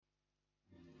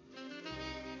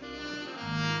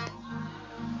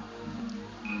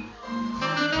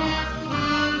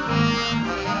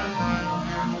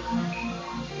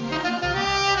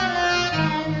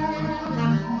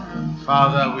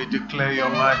Father, we declare your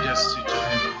majesty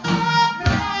today.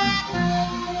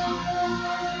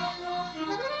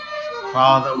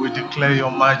 Father, we declare your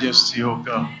majesty, O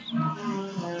God.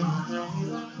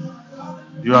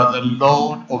 You are the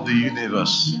Lord of the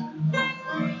universe.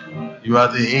 You are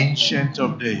the Ancient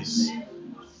of Days.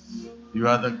 You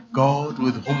are the God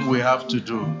with whom we have to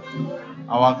do.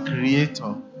 Our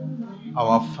Creator,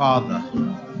 our Father.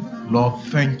 Lord,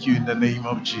 thank you in the name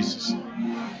of Jesus.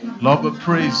 Lord, be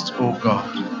praised, O God.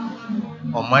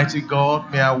 Almighty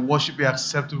God, may our worship be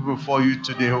acceptable before you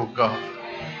today, O God.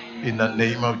 In the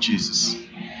name of Jesus.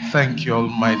 Thank you,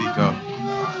 Almighty God.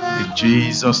 In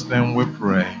Jesus' name we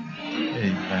pray.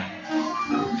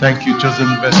 Amen. Thank you, chosen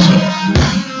vessel.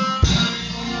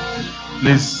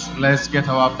 Please, let's get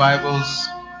our Bibles.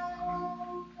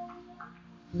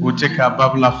 We'll take our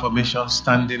Bible affirmation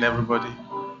standing, everybody.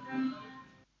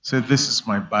 Say, this is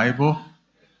my Bible.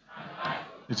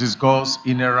 It is God's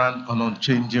inerrant and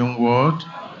unchanging word.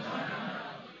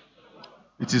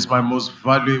 It is my most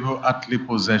valuable earthly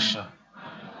possession.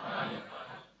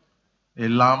 A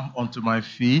lamp unto my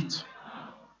feet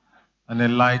and a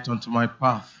light unto my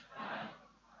path.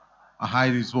 I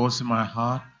hide his words in my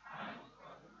heart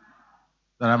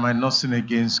that I might not sin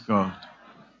against God.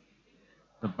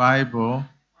 The Bible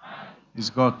is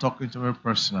God talking to me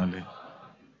personally.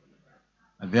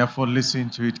 I therefore listen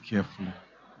to it carefully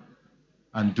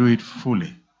and do it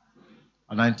fully.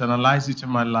 And I internalize it in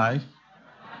my life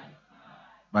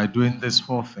by doing these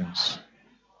 4 things.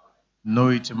 Know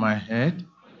it in my head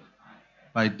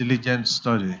by diligent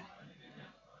study.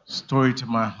 Store it in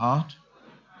my heart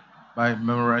by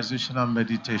memorization and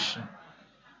meditation.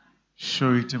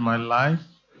 Show it in my life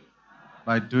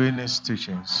by doing its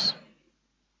teachings.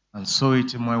 And sow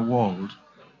it in my world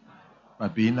by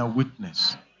being a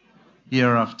witness.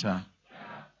 Hereafter,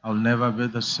 I'll never be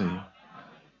the same.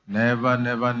 Never,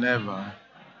 never, never.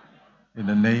 In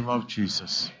the name of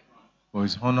Jesus. For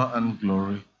his honor and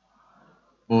glory,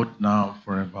 both now and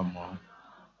forevermore.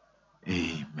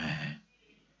 Amen.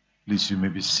 Please, you may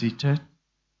be seated.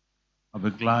 I'll be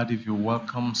glad if you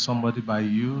welcome somebody by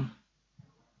you.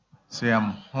 Say,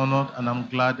 I'm honored and I'm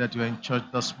glad that you're in church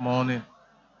this morning.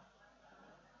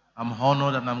 I'm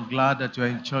honored and I'm glad that you're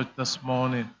in church this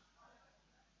morning.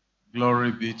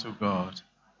 Glory be to God.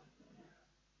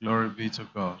 Glory be to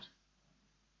God.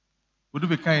 Would you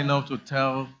be kind enough to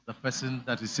tell the person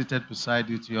that is seated beside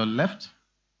you to your left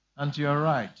and to your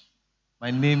right?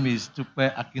 My name is Tupe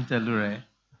Akintelure.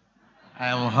 I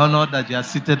am honored that you are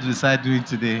seated beside me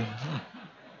today.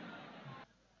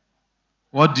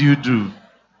 What do?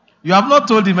 You have not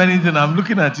told him anything. I'm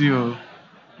looking at you.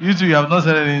 You two, you have not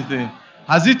said anything.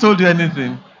 Has he told you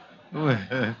anything?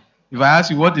 If I ask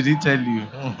you, what did he tell you?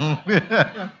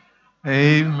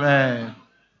 Amen.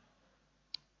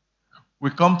 We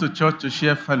come to church to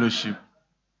share fellowship.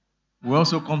 We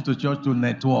also come to church to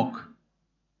network.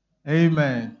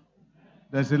 Amen.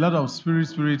 There's a lot of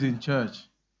spirit in church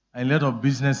and a lot of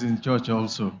business in church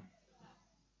also.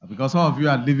 Because some of you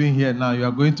are living here now, you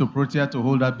are going to Protea to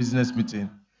hold that business meeting.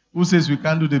 Who says we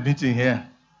can't do the meeting here?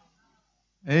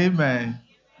 Amen.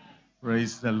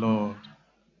 Praise the Lord.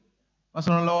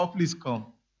 Pastor Olawa, please come.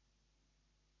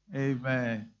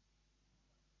 Amen.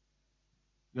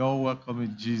 You're welcome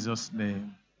in Jesus'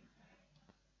 name.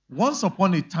 Once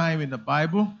upon a time in the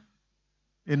Bible,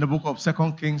 in the book of 2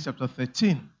 Kings chapter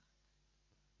 13,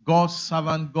 God's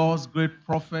servant, God's great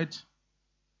prophet,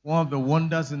 one of the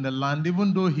wonders in the land,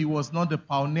 even though he was not the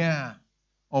pioneer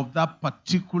of that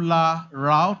particular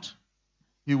route,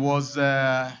 he was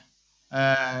a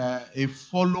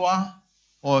follower,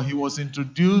 or he was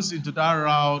introduced into that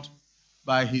route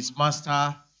by his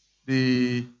master,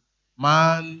 the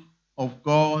man of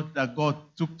God that God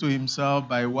took to himself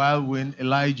by whirlwind,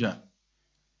 Elijah.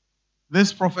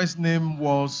 This prophet's name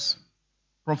was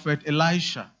Prophet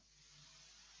Elisha.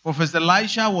 Prophet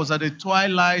Elisha was at the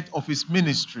twilight of his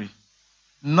ministry.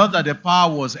 Not that the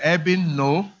power was ebbing,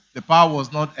 no, the power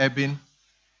was not ebbing.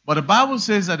 But the Bible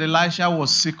says that Elisha was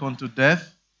sick unto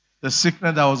death, the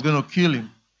sickness that was going to kill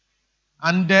him.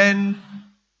 And then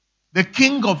the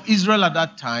king of Israel at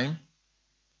that time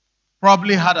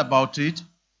probably heard about it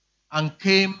and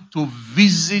came to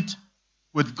visit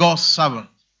with God's servant.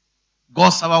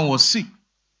 God's servant was sick.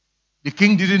 The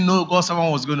king didn't know God's servant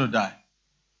was going to die.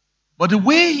 But the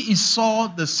way he saw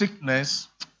the sickness,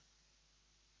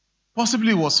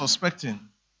 possibly he was suspecting.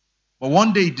 But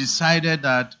one day he decided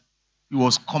that he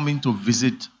was coming to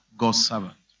visit God's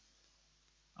servant.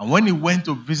 And when he went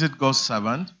to visit God's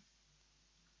servant,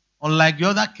 unlike the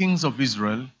other kings of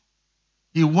Israel,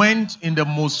 he went in the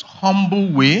most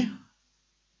humble way,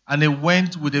 and he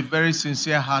went with a very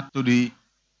sincere heart to the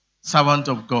servant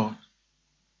of God.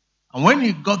 And when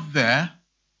he got there,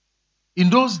 in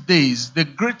those days, the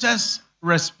greatest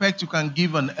respect you can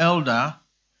give an elder,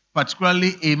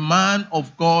 particularly a man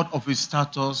of God of his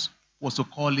status, was to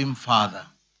call him father.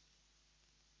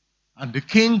 And the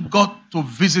king got to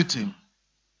visit him.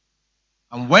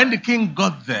 And when the king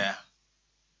got there,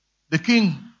 the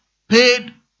king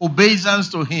paid obeisance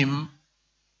to him,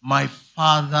 my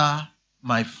father,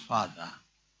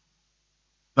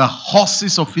 the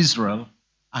horses of Israel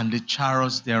and the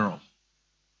chariots thereof.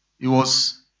 He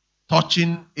was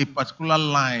touching a particular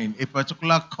line, a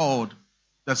particular chord,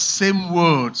 the same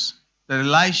words that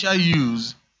Elisha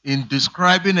used in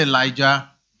describing Elijah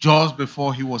just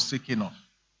before he was taken off.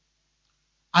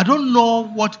 I don't know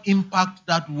what impact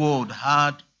that word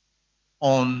had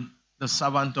on the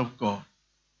servant of God.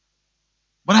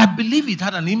 But I believe it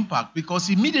had an impact because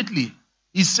immediately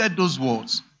he said those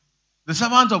words. The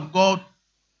servant of God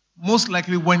most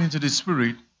likely went into the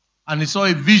spirit and he saw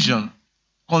a vision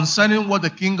concerning what the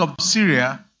king of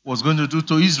Syria was going to do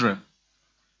to Israel.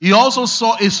 He also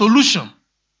saw a solution,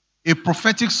 a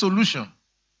prophetic solution.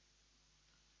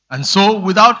 And so,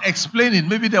 without explaining,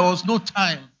 maybe there was no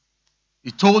time,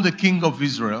 he told the king of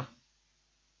Israel,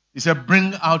 he said,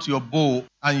 bring out your bow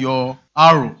and your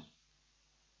arrow.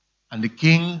 And the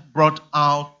king brought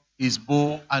out his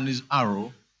bow and his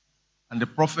arrow. And the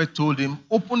prophet told him,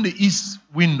 open the east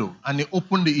window. And he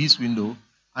opened the east window.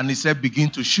 And he said, begin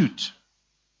to shoot.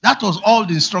 That was all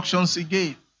the instructions he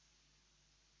gave.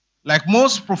 Like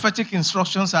most prophetic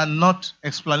instructions are not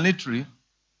explanatory.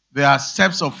 They are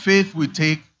steps of faith we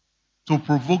take to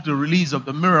provoke the release of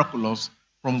the miraculous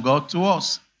from God to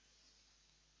us.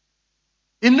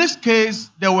 In this case,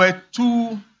 there were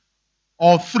 2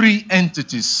 or 3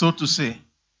 entities, so to say.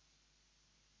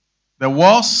 There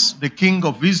was the king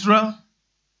of Israel,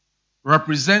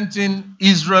 representing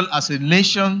Israel as a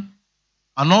nation,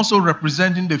 and also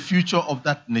representing the future of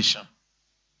that nation.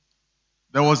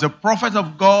 There was a prophet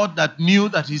of God that knew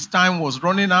that his time was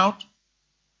running out,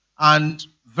 and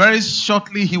very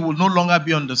shortly he will no longer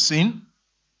be on the scene.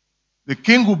 The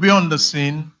king will be on the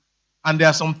scene, and there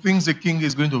are some things the king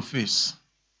is going to face.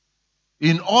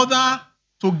 In order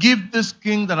to give this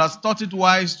king that has thought it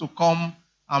wise to come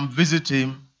and visit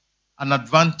him an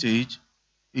advantage,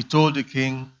 he told the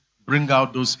king, bring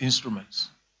out those instruments.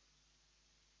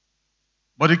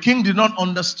 But the king did not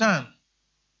understand.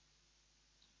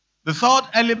 The third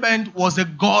element was a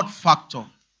God factor.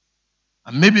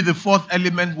 And maybe the fourth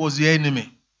element was the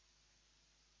enemy.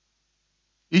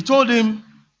 He told him,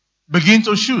 begin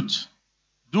to shoot.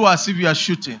 Do as if you are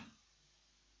shooting.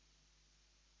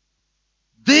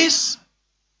 This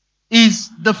is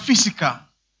the physical.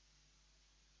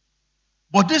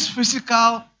 But this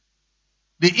physical,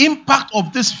 the impact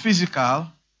of this physical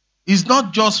is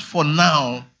not just for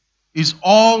now, it's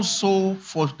also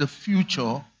for the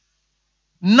future.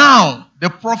 Now, the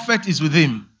prophet is with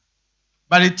him.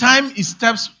 By the time he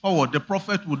steps forward, the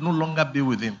prophet would no longer be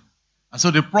with him. And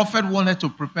so the prophet wanted to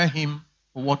prepare him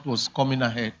for what was coming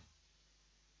ahead.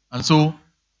 And so,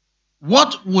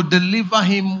 what would deliver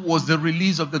him was the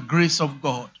release of the grace of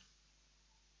God.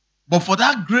 But for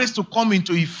that grace to come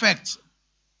into effect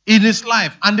in his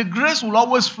life, and the grace will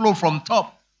always flow from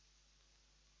top,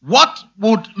 what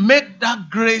would make that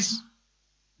grace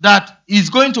that is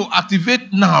going to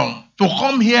activate now to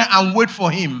come here and wait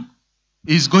for him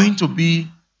is going to be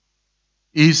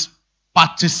his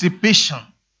participation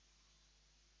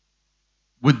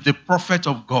with the prophet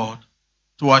of God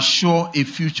to assure a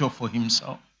future for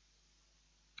himself.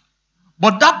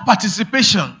 But that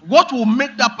participation, what will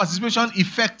make that participation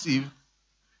effective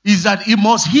is that he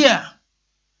must hear,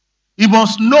 he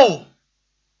must know,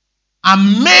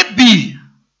 and maybe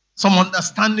some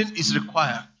understanding is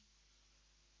required.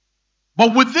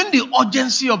 But within the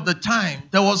urgency of the time,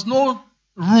 there was no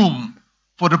room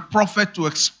for the prophet to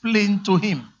explain to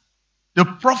him. The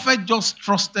prophet just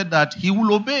trusted that he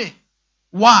will obey.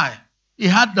 Why? He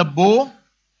had the bow,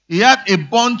 he had a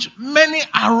bunch, many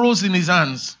arrows in his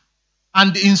hands,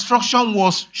 and the instruction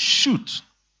was shoot.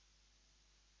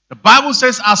 The Bible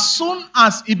says as soon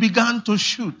as he began to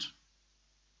shoot,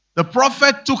 the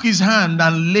prophet took his hand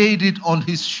and laid it on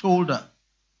his shoulder.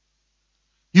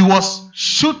 He was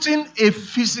shooting a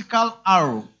physical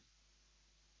arrow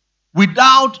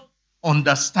without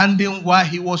understanding why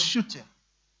he was shooting.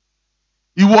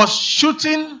 He was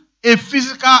shooting a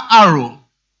physical arrow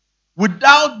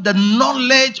without the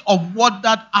knowledge of what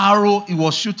that arrow he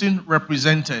was shooting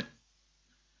represented.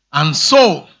 And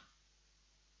so,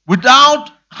 without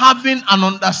having an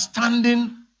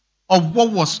understanding of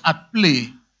what was at play,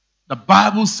 the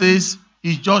Bible says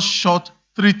he just shot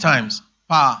 3 times.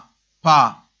 Pa,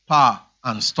 pa, power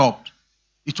and stopped,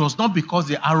 it was not because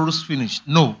the arrows finished.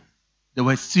 No, there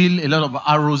were still a lot of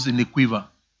arrows in the quiver.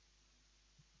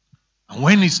 And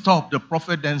when he stopped, the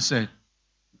prophet then said,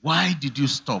 "Why did you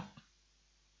stop?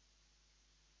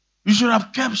 You should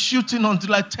have kept shooting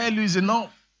until I tell you it's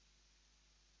enough."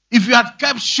 If you had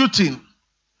kept shooting,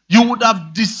 you would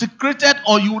have desecrated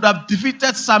or you would have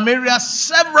defeated Samaria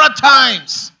several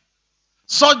times,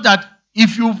 such that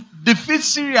if you defeat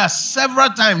Syria several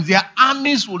times, their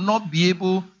armies will not be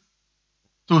able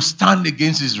to stand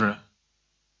against Israel.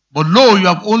 But lo, you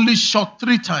have only shot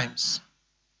 3 times.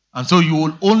 And so you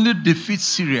will only defeat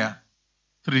Syria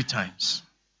 3 times.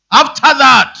 After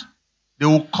that, they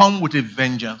will come with a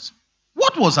vengeance.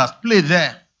 What was at play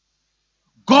there?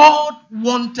 God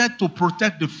wanted to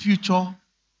protect the future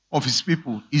of his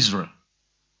people, Israel.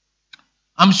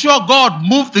 I'm sure God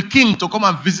moved the king to come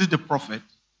and visit the prophet.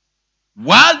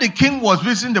 While the king was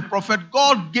visiting the prophet,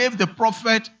 God gave the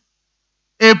prophet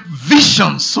a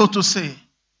vision, so to say.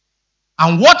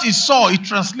 And what he saw, he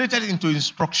translated into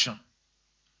instruction.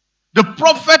 The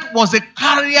prophet was a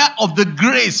carrier of the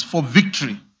grace for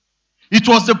victory. It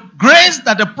was the grace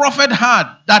that the prophet had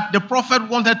that the prophet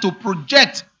wanted to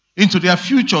project into their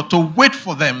future, to wait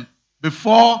for them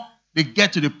before they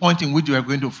get to the point in which they are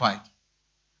going to fight.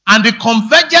 And the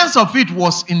convergence of it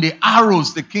was in the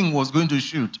arrows the king was going to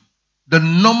shoot. The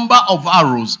number of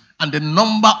arrows and the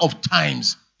number of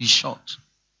times he shot.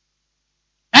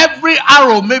 Every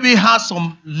arrow maybe has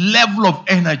some level of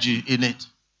energy in it.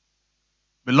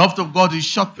 Beloved of God, he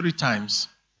shot 3 times.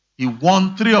 He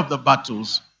won 3 of the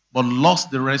battles, but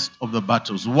lost the rest of the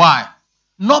battles. Why?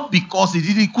 Not because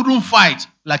he couldn't fight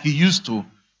like he used to,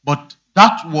 but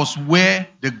that was where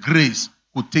the grace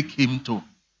could take him to.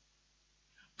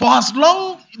 For as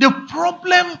long, the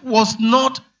problem was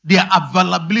not their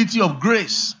availability of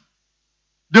grace.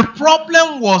 The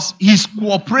problem was his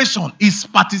cooperation, his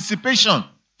participation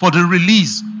for the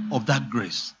release of that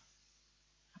grace.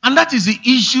 And that is the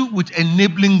issue with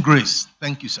enabling grace.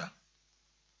 Thank you, sir.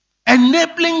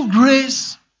 Enabling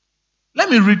grace. Let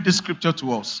me read the scripture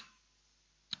to us.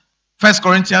 1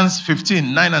 Corinthians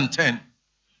 15, 9 and 10.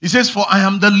 It says, "For I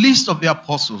am the least of the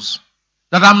apostles,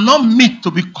 that I am not meet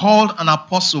to be called an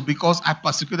apostle because I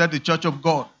persecuted the church of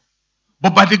God.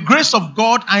 But by the grace of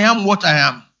God, I am what I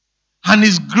am. And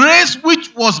his grace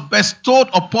which was bestowed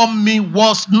upon me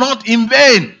was not in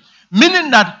vain."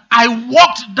 Meaning that I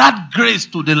walked that grace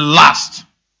to the last.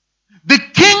 The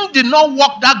king did not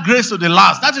walk that grace to the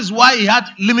last. That is why he had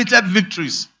limited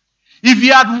victories. If he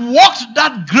had walked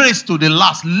that grace to the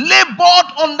last,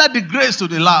 labored under the grace to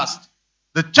the last,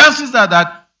 the chances are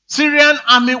that Syrian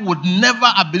army would never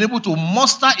have been able to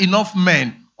muster enough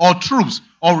men or troops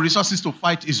or resources to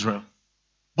fight Israel.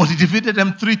 But he defeated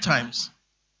them 3 times.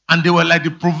 And they were like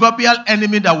the proverbial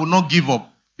enemy that would not give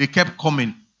up. They kept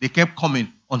coming. They kept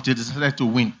coming until they decided to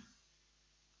win.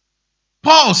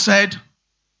 Paul said,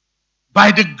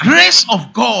 "By the grace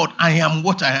of God, I am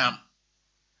what I am.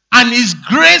 And his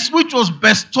grace which was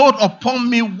bestowed upon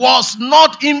me was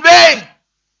not in vain."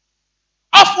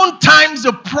 Oftentimes,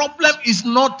 the problem is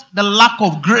not the lack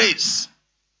of grace.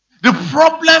 The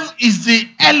problem is the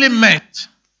element,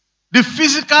 the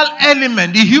physical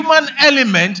element, the human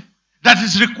element that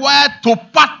is required to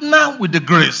partner with the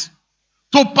grace,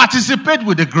 to participate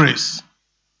with the grace.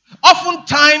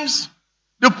 Oftentimes,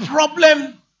 the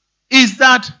problem is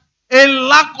that a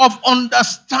lack of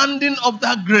understanding of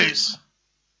that grace.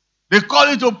 They call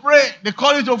you to pray. They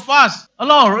call you to fast.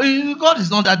 Hello, God is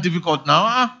not that difficult now.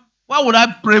 Huh? Why would I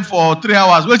pray for 3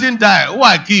 hours? Waiting die. Who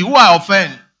I kill? Who I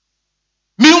offend?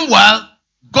 Meanwhile,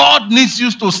 God needs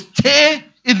you to stay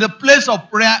in the place of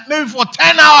prayer maybe for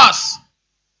 10 hours.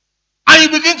 And you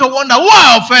begin to wonder, who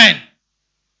I offend?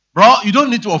 Bro, you don't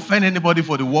need to offend anybody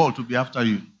for the world to be after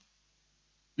you.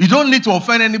 You don't need to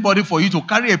offend anybody for you to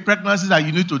carry a pregnancy that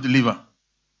you need to deliver.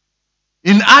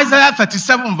 In Isaiah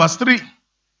 37 verse 3,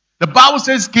 the Bible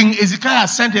says King Ezekiel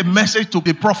sent a message to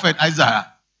the prophet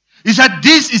Isaiah. He said,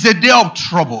 "This is a day of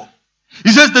trouble."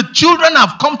 He says, "The children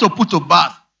have come to put to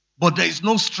birth, but there is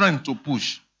no strength to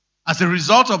push." As a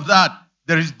result of that,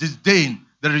 there is disdain,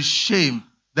 there is shame,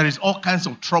 there is all kinds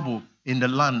of trouble in the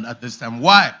land at this time.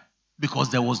 Why? Because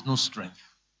there was no strength.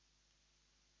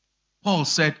 Paul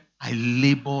said, "I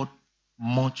labored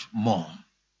much more.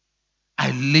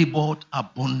 I labored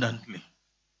abundantly."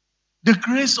 The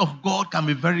grace of God can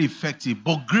be very effective,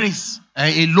 but grace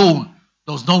alone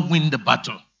does not win the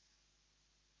battle.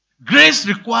 Grace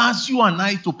requires you and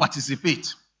I to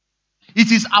participate.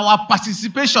 It is our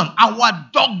participation, our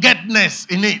doggedness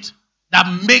in it that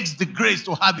makes the grace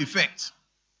to have effect.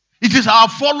 It is our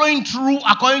following through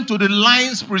according to the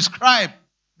lines prescribed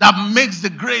that makes the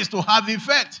grace to have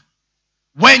effect.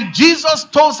 When Jesus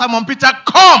told Simon Peter,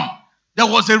 come, there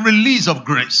was a release of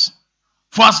grace.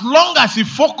 For as long as he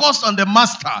focused on the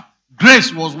master,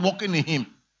 grace was working in him.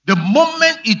 The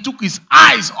moment he took his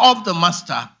eyes off the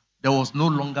master, there was no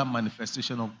longer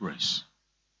manifestation of grace.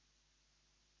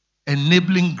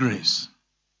 Enabling grace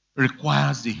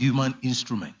requires the human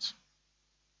instrument.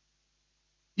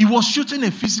 He was shooting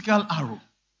a physical arrow.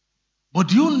 But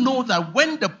do you know that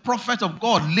when the prophet of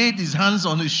God laid his hands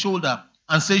on his shoulder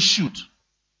and said, shoot,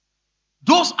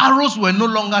 those arrows were no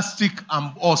longer stick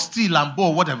or steel and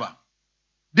bow, whatever.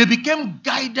 They became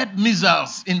guided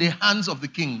missiles in the hands of the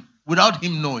king without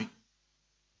him knowing.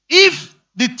 If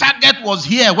the target was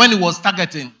here when he was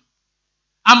targeting,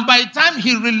 and by the time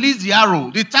he released the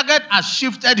arrow, the target has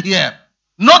shifted here.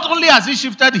 Not only has he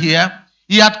shifted here,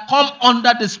 he had come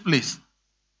under this place.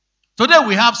 Today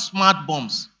we have smart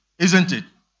bombs, isn't it?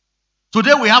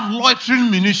 Today we have loitering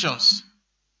munitions.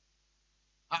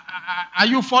 Are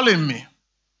you following me?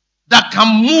 That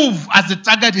can move as the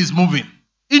target is moving.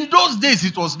 In those days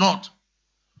it was not.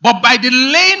 But by the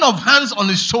laying of hands on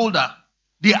his shoulder,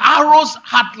 the arrows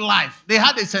had life. They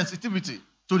had a sensitivity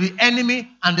to the enemy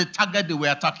and the target they were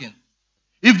attacking.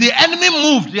 If the enemy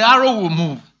moved, the arrow will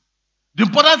move. The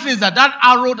important thing is that that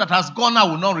arrow that has gone out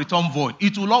will not return void.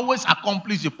 It will always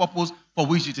accomplish the purpose for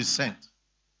which it is sent.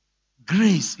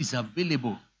 Grace is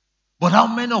available. But how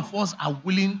many of us are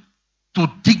willing to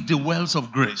dig the wells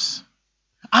of grace?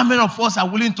 How many of us are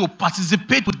willing to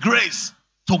participate with grace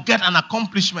to get an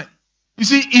accomplishment? You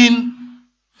see, in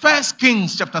 1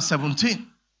 Kings chapter 17,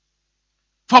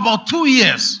 for about 2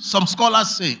 years, some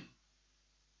scholars say,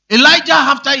 Elijah,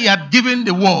 after he had given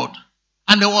the word,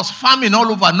 and there was famine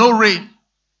all over, no rain,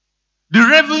 the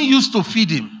raven used to feed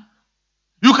him.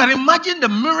 You can imagine the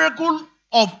miracle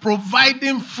of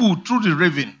providing food through the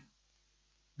raven.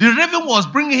 The raven was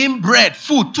bringing him bread,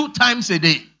 food 2 times a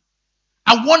day.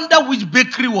 I wonder which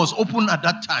bakery was open at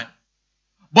that time.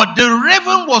 But the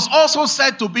raven was also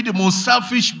said to be the most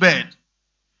selfish bird.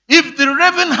 If the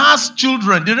raven has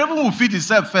children, the raven will feed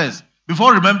itself first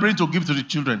before remembering to give to the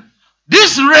children.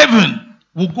 This raven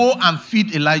will go and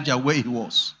feed Elijah where he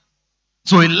was.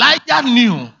 So Elijah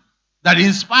knew that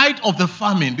in spite of the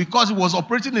famine, because he was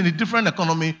operating in a different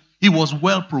economy, he was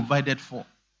well provided for.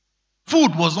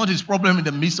 Food was not his problem in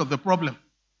the midst of the problem.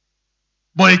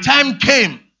 But a time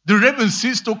came, the raven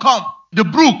ceased to come. The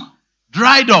brook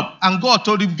dried up, and God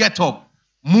told him, get up,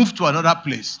 move to another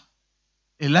place.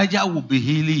 Elijah would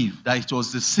believe that it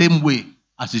was the same way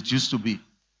as it used to be.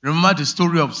 Remember the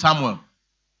story of Samuel.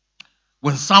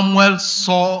 When Samuel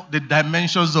saw the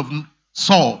dimensions of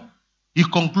Saul, he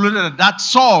concluded that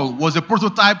Saul was a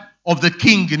prototype of the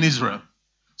king in Israel.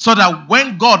 So that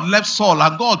when God left Saul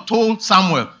and God told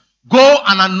Samuel, go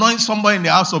and anoint somebody in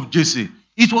the house of Jesse,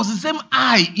 it was the same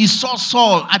eye he saw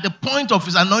Saul at the point of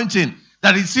his anointing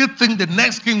that he still think the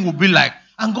next king will be like.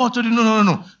 And God told him,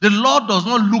 no. The Lord does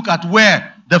not look at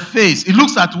where the face, he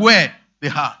looks at where the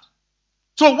heart.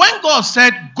 So when God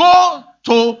said, go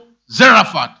to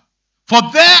Zarephath, for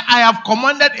there I have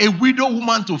commanded a widow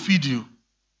woman to feed you,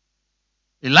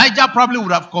 Elijah probably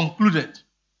would have concluded,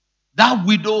 that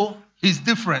widow is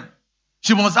different.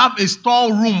 She must have a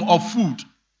storeroom of food.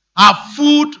 Her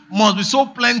food must be so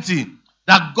plenty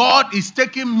that God is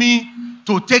taking me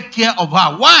to take care of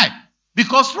her. Why?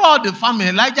 Because throughout the family,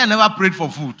 Elijah never prayed for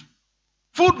food.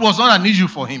 Food was not an issue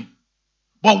for him.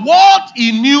 But what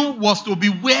he knew was to be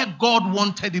where God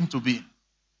wanted him to be.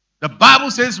 The Bible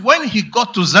says when he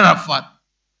got to Zarephath,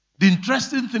 the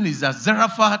interesting thing is that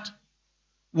Zarephath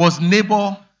was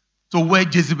neighbor to where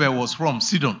Jezebel was from,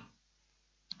 Sidon.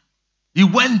 He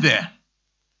went there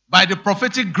by the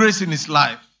prophetic grace in his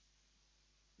life.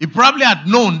 He probably had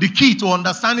known the key to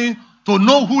understanding, to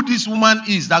know who this woman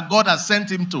is that God has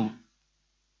sent him to,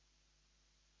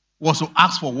 was to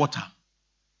ask for water.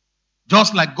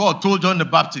 Just like God told John the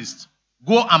Baptist,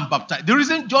 go and baptize. The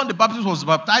reason John the Baptist was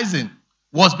baptizing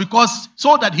was because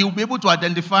so that he will be able to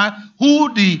identify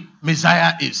who the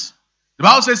Messiah is. The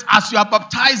Bible says, as you are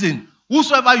baptizing,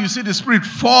 whosoever you see the Spirit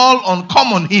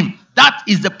come on him, that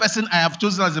is the person I have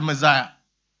chosen as the Messiah.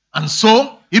 And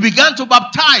so he began to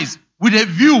baptize with a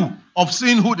view of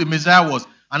seeing who the Messiah was.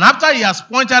 And after he has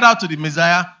pointed out to the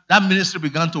Messiah, that ministry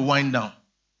began to wind down.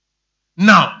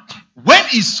 Now, when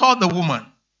he saw the woman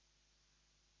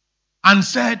and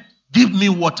said, give me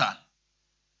water,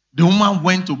 the woman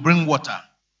went to bring water.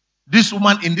 This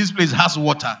woman in this place has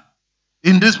water.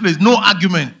 In this place, no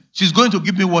argument. She's going to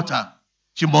give me water.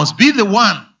 She must be the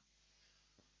one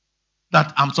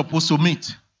that I'm supposed to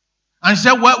meet. And she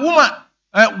said, well, woman,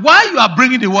 while you are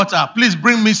bringing the water, please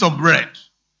bring me some bread.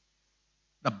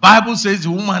 The Bible says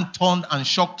the woman turned and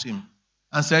shocked him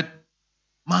and said,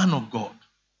 "Man of God,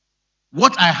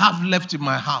 what I have left in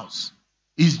my house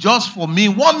is just for me,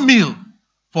 one meal,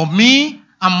 for me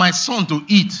and my son to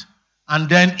eat. And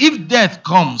then if death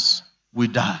comes, we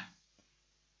die."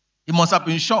 He must have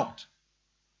been shocked.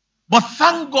 But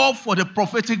thank God for the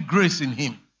prophetic grace in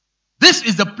him. This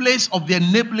is the place of the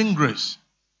enabling grace.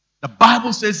 The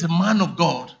Bible says the man of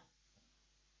God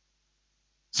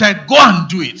said, "Go and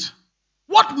do it."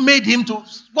 What made him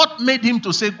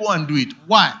to say go and do it?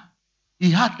 Why?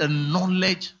 He had the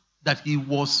knowledge that he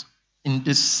was in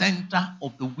the center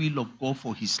of the will of God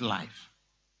for his life.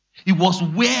 He was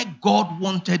where God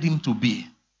wanted him to be.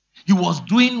 He was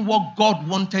doing what God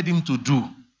wanted him to do.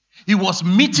 He was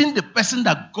meeting the person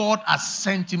that God has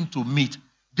sent him to meet.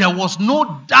 There was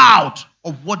no doubt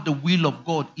of what the will of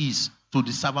God is to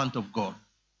the servant of God.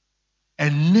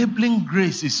 Enabling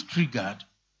grace is triggered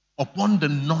upon the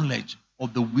knowledge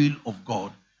of the will of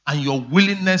God and your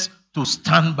willingness to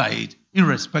stand by it,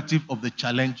 irrespective of the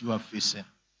challenge you are facing.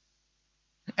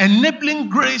 Enabling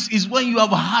grace is when you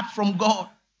have heard from God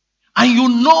and you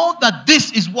know that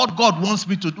this is what God wants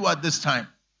me to do at this time.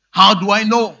 How do I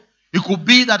know? It could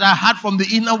be that I heard from the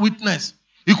inner witness.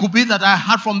 It could be that I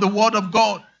heard from the word of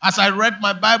God. As I read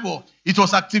my Bible, it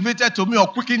was activated to me or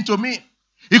quickened to me.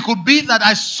 It could be that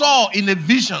I saw in a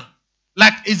vision,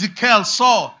 like Ezekiel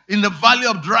saw in the valley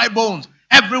of dry bones.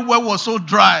 Everywhere was so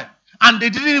dry. And they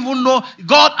didn't even know.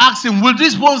 God asked him, "Will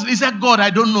these bones?" He said, "God, I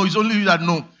don't know. It's only you that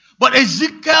know." But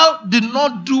Ezekiel did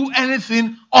not do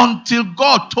anything until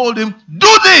God told him,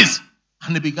 "Do this."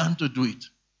 And he began to do it.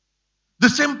 The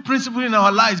same principle in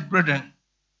our lives, brethren.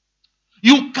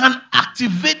 You can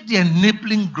activate the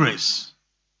enabling grace.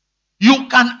 You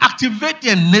can activate the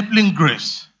enabling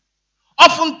grace.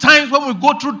 Oftentimes when we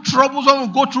go through troubles, when we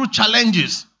go through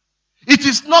challenges, it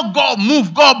is not God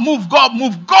move, God move, God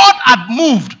move. God had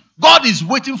moved. God is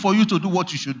waiting for you to do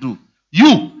what you should do.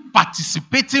 You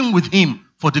participating with him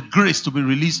for the grace to be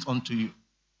released unto you.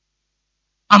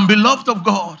 And beloved of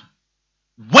God,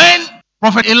 when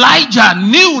Prophet Elijah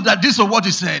knew that this was what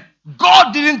he said,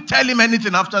 God didn't tell him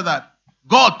anything after that.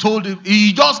 God told him,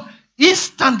 he just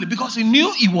instantly, because he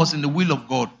knew he was in the will of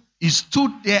God, he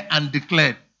stood there and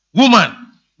declared,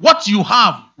 "Woman, what you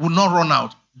have will not run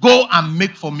out. Go and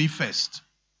make for me first."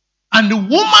 And the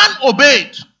woman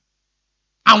obeyed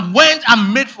and went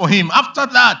and made for him. After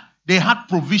that, they had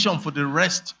provision for the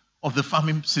rest of the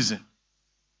farming season.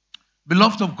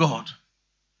 Beloved of God,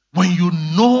 when you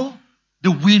know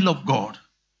the will of God,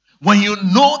 when you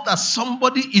know that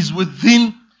somebody is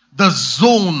within the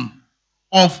zone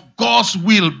of God's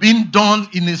will being done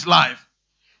in his life,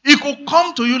 it could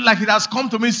come to you like it has come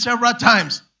to me several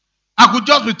times. I could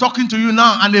just be talking to you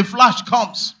now and a flash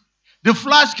comes. The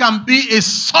flash can be a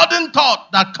sudden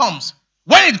thought that comes.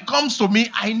 When it comes to me,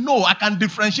 I know I can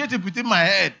differentiate it between my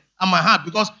head and my heart,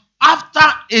 because after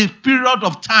a period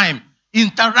of time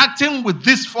interacting with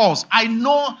this force, I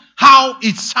know how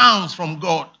it sounds from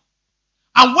God.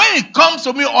 And when it comes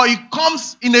to me, or it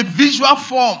comes in a visual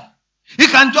form, it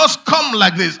can just come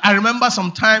like this. I remember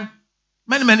some time,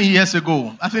 many years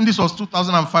ago, I think this was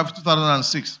 2005,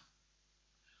 2006.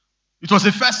 It was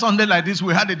the first Sunday like this,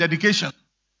 we had a dedication.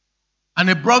 And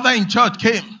a brother in church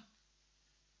came.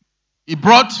 He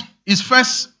brought his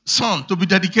first son to be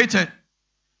dedicated.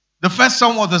 The first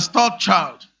son was the third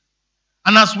child.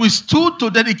 And as we stood to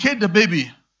dedicate the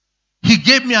baby, he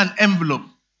gave me an envelope.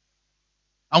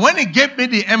 And when he gave me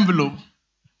the envelope,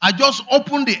 I just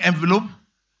opened the envelope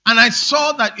and I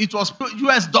saw that it was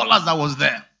US dollars that was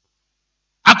there.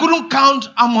 I couldn't count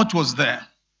how much was there.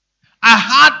 I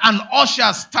had an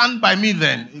usher stand by me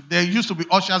then. There used to be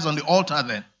ushers on the altar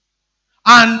then.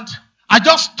 And I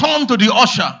just turned to the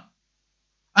usher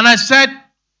and I said,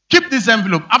 "Keep this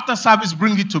envelope. After service,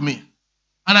 bring it to me."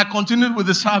 And I continued with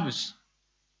the service.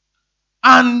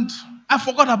 And I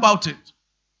forgot about it.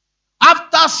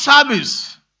 After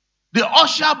service, the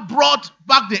usher brought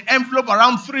back the envelope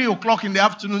around 3 o'clock in the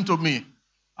afternoon to me.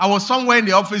 I was somewhere in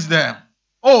the office there.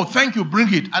 "Oh, thank you,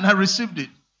 bring it." And I received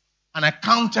it. And I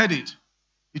counted it.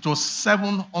 It was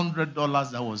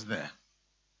 $700 that was there.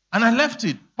 And I left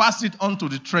it, passed it on to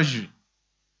the treasury,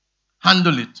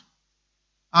 handled it.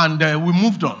 And we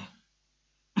moved on.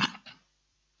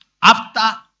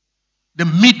 After the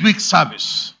midweek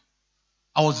service,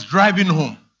 I was driving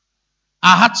home.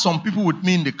 I had some people with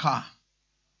me in the car.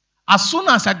 As soon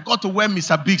as I got to where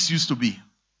Mr. Biggs used to be,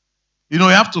 you know,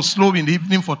 you have to slow in the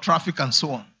evening for traffic and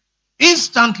so on.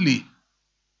 Instantly,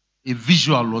 a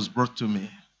visual was brought to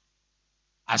me.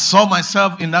 I saw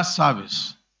myself in that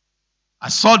service. I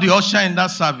saw the usher in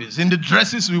that service, in the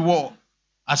dresses we wore.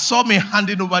 I saw me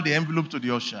handing over the envelope to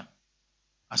the usher.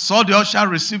 I saw the usher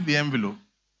receive the envelope.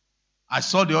 I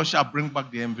saw the usher bring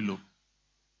back the envelope.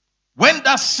 When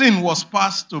that scene was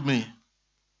passed to me,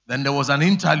 then there was an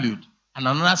interlude, and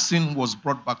another scene was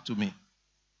brought back to me.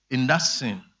 In that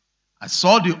scene, I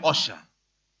saw the usher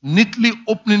neatly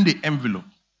opening the envelope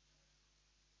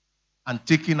and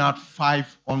taking out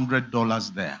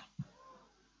 $500 there.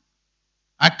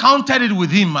 I counted it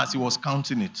with him as he was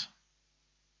counting it.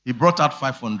 He brought out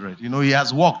 500. You know, he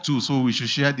has work too, so we should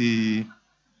share the...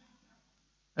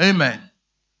 Amen.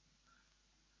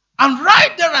 And right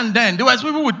there and then, there was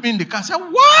people with me in the car. I said,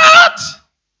 what?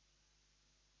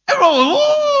 Everyone was,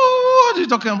 what are you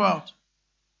talking about?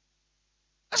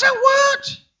 I said,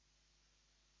 what?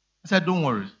 I said, don't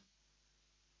worry.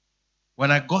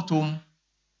 When I got home,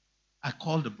 I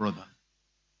called the brother.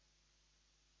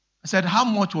 I said, how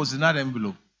much was in that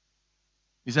envelope?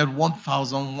 He said,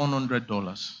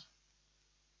 $1,100.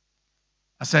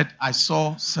 I said, I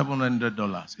saw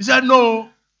 $700. He said, no,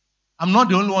 I'm not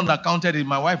the only one that counted it.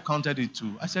 My wife counted it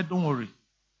too. I said, don't worry.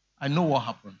 I know what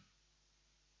happened.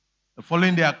 The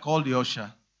following day, I called the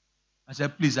usher. I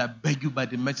said, please, I beg you by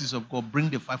the mercies of God,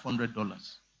 bring the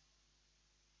 $500.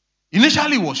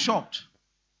 Initially, he was shocked.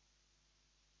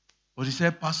 But he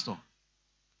said, Pastor,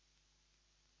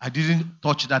 I didn't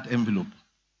touch that envelope.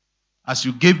 As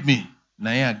you gave me,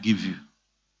 now I give you.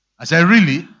 I said,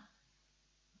 really?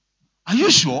 Are you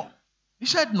sure? He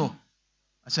said, no.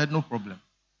 I said, no problem.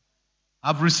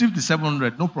 I've received the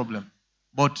 700, no problem.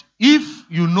 But if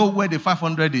you know where the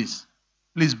 500 is,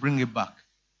 please bring it back.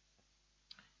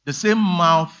 The same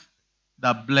mouth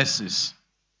that blesses.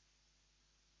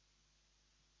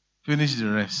 Finish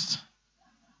the rest.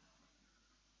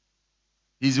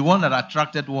 He's the one that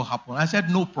attracted what happened. I said,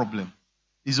 no problem.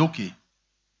 It's okay.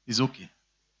 It's okay.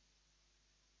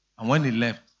 And when he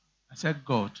left, I said,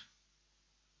 God,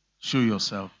 show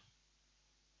yourself.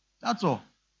 That's all.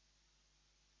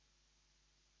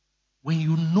 When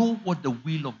you know what the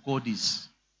will of God is,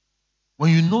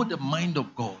 when you know the mind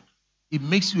of God, it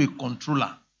makes you a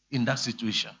controller in that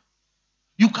situation.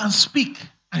 You can speak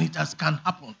and it can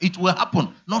happen. It will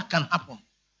happen, not can happen.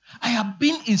 I have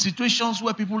been in situations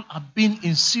where people have been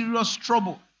in serious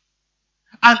trouble.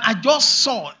 And I just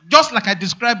saw, just like I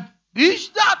described,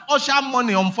 that usher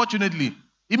money, unfortunately,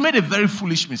 he made a very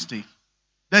foolish mistake.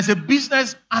 There's a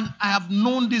business, and I have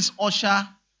known this usher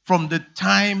from the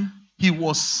time he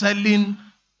was selling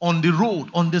on the road,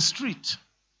 on the street.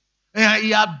 And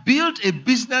he had built a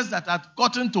business that had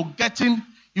gotten to getting,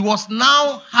 he was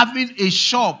now having a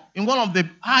shop in one of the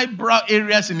highbrow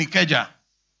areas in Ikeja.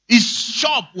 His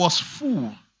shop was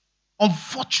full.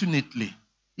 Unfortunately,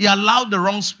 he allowed the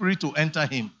wrong spirit to enter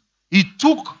him. He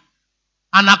took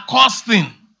an accursed thing.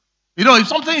 You know, if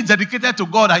something is dedicated to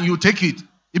God and you take it,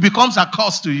 it becomes a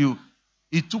curse to you.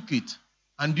 He took it.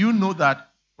 And you know that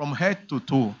from head to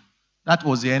toe, that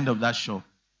was the end of that shop.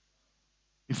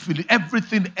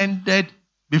 Everything ended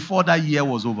before that year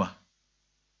was over.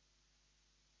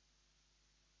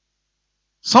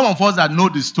 Some of us that know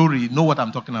the story know what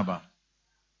I'm talking about.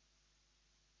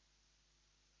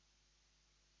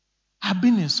 I've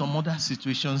been in some other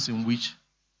situations in which,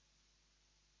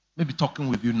 maybe talking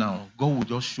with you now, God will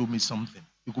just show me something.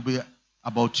 It could be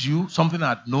about you, something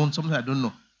I've known, something I don't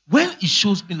know. When it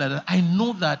shows me like that, I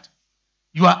know that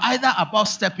you are either about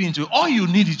stepping into it. All you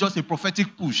need is just a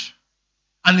prophetic push,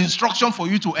 an instruction for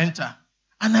you to enter.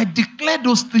 And I declare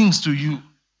those things to you.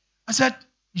 I said,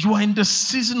 you are in the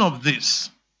season of this.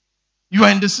 You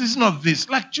are in the season of this.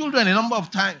 Like children, a number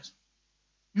of times.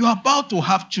 You are about to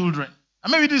have children.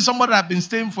 And maybe this is somebody that has been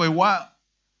staying for a while.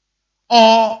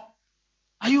 Or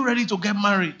are you ready to get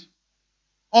married?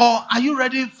 Or are you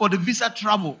ready for the visa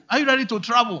travel? Are you ready to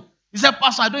travel? He said,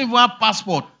 Pastor, I don't even have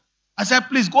passport. I said,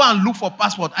 please go and look for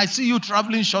passport. I see you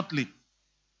traveling shortly.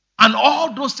 And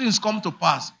all those things come to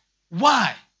pass.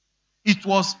 Why? It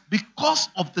was because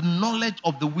of the knowledge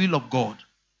of the will of God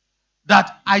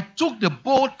that I took the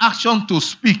bold action to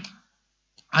speak,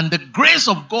 and the grace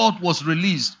of God was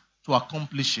released to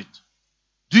accomplish it.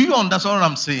 Do you understand what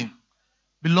I'm saying?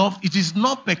 Beloved, it is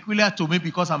not peculiar to me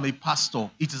because I'm a pastor.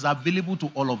 It is available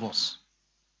to all of us.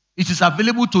 It is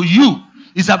available to you.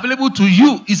 It's available to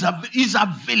you. It's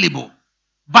available.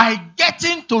 By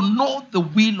getting to know the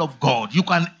will of God, you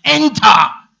can enter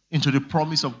into the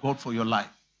promise of God for your life.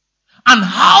 And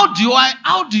how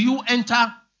do you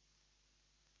enter?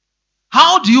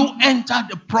 How do you enter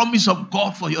the promise of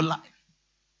God for your life?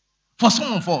 For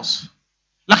some of us,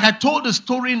 like I told the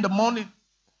story in the morning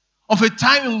of a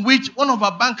time in which one of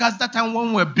our bankers, that time when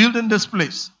we were building this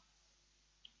place,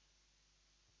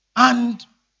 and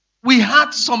we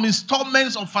had some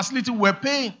installments of facility we were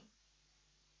paying.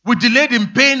 We delayed in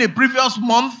paying a previous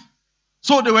month.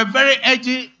 So they were very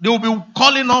edgy. They will be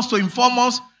calling us to inform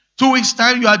us, 2 weeks'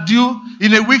 time you are due.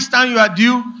 In a week's time you are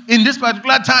due. In this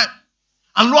particular time.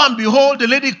 And lo and behold, the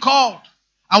lady called.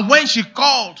 And when she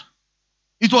called,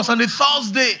 it was on a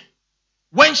Thursday.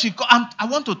 When she called, I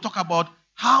want to talk about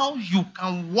how you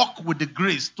can walk with the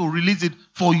grace to release it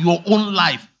for your own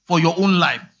life. For your own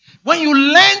life. When you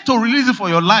learn to release it for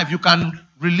your life, you can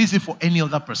release it for any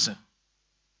other person.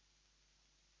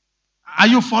 Are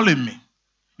you following me?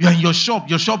 You are in your shop.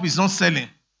 Your shop is not selling.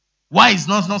 Why is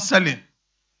not selling?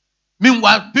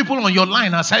 Meanwhile, people on your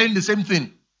line are selling the same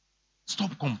thing.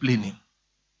 Stop complaining.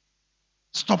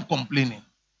 Stop complaining.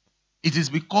 It is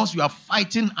because you are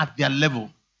fighting at their level.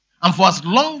 And for as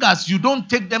long as you don't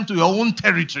take them to your own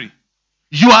territory,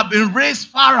 you have been raised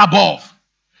far above.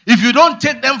 If you don't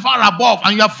take them far above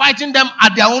and you are fighting them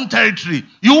at their own territory,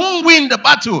 you won't win the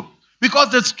battle.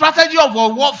 Because the strategy of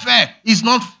our warfare is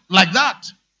not like that.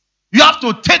 You have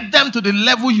to take them to the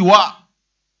level you are.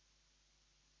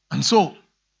 And so,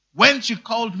 when she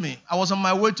called me, I was on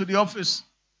my way to the office.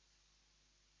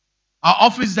 Our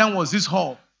office then was this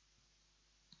hall.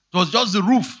 It was just the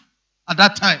roof at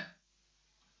that time.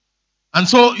 And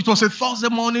so, it was a Thursday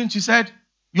morning. She said,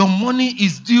 your money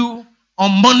is due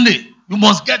on Monday. You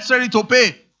must get ready to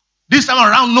pay. This time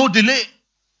around, no delay.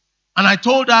 And I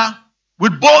told her,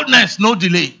 with boldness, no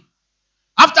delay.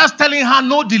 After telling her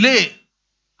no delay,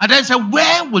 I then said,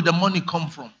 where will the money come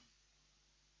from?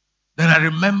 Then I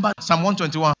remembered Psalm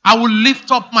 121. I will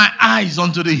lift up my eyes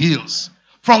unto the hills.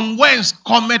 From whence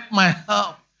cometh my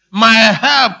help? My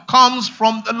help comes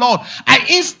from the Lord. I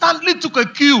instantly took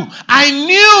a cue. I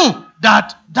knew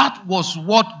that that was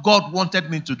what God wanted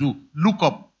me to do. Look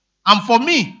up. And for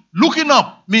me, looking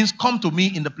up means come to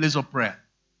me in the place of prayer.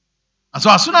 And so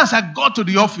as soon as I got to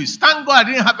the office, thank God I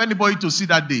didn't have anybody to see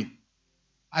that day.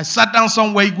 I sat down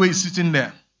somewhere, Igwe is sitting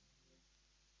there.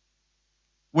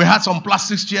 We had some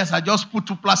plastic chairs. I just put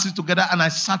 2 plastics together and I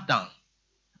sat down.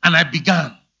 And I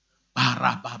began.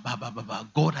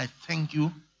 God, I thank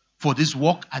you for this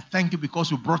work. I thank you because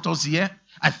you brought us here.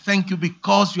 I thank you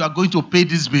because you are going to pay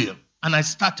this bill. And I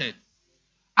started.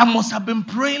 I must have been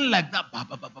praying like that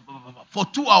for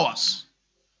 2 hours.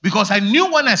 Because I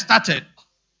knew when I started,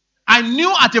 I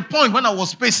knew at a point when I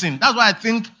was pacing. That's why I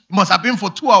think it must have been for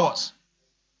 2 hours.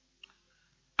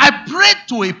 I prayed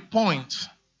to a point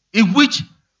in which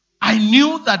I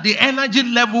knew that the energy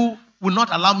level would not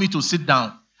allow me to sit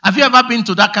down. Have you ever been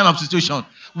to that kind of situation?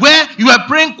 Where you were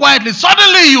praying quietly,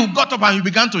 suddenly you got up and you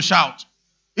began to shout.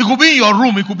 It could be in your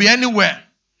room, it could be anywhere.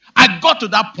 I got to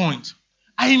that point.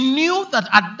 I knew that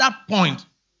at that point,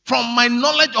 from my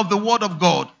knowledge of the Word of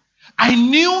God, I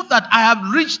knew that I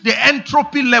have reached the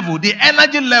entropy level, the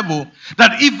energy level,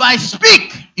 that if I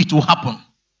speak, it will happen.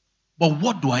 But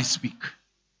what do I speak?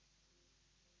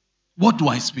 What do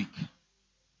I speak?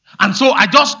 And so I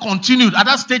just continued. At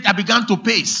that stage, I began to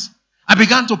pace. I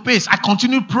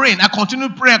continued praying.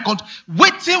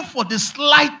 Waiting for the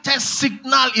slightest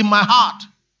signal in my heart.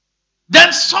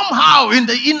 Then somehow, in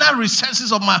the inner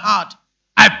recesses of my heart,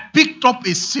 I picked up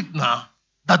a signal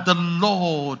that the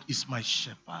Lord is my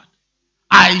shepherd.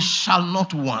 I shall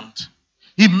not want.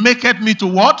 He maketh me to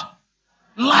what?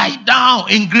 Lie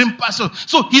down in green pastures.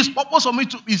 So his purpose for me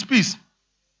to is peace.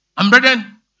 And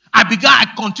brethren, I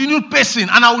continued pacing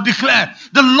and I would declare,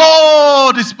 the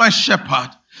Lord is my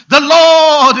shepherd. The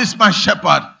Lord is my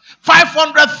shepherd.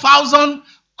 500,000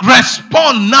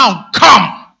 respond now.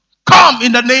 Come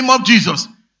in the name of Jesus.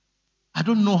 I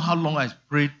don't know how long I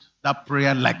prayed that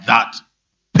prayer like that.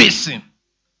 Pacing.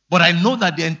 But I know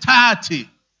that the entirety,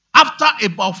 after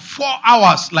about 4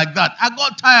 hours like that, I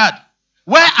got tired.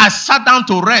 Where I sat down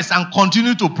to rest and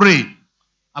continued to pray,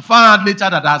 I found out later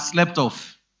that I slept off.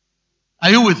 Are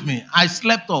you with me? I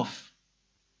slept off.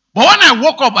 But when I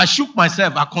woke up, I shook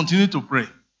myself. I continued to pray.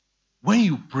 When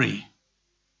you pray,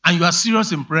 and you are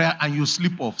serious in prayer, and you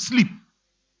sleep off, sleep.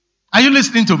 Are you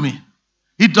listening to me?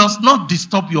 It does not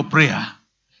disturb your prayer.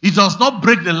 It does not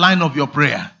break the line of your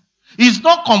prayer. It's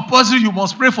not compulsory you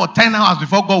must pray for 10 hours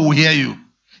before God will hear you.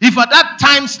 If at that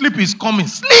time sleep is coming,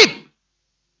 sleep.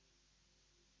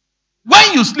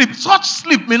 When you sleep, such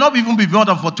sleep may not even be more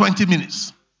than for 20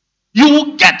 minutes. You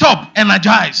will get up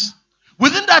energized.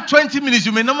 Within that 20 minutes,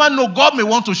 you may never know, God may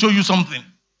want to show you something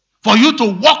for you to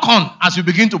walk on as you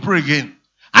begin to pray again.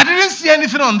 I didn't see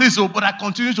anything on this, but I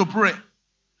continued to pray.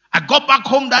 I got back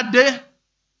home that day,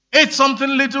 ate something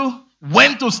little,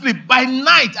 went to sleep. By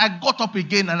night, I got up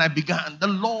again and I began. The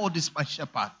Lord is my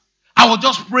shepherd. I was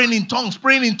just praying in tongues.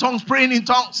 By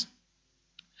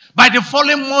the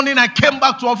following morning, I came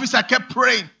back to office. I kept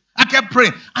praying. I kept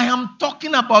praying. I am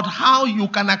talking about how you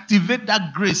can activate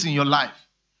that grace in your life.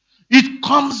 It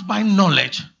comes by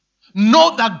knowledge.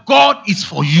 Know that God is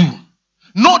for you.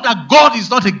 Know that God is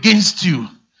not against you.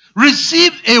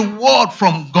 Receive a word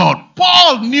from God.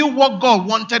 Paul knew what God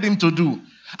wanted him to do.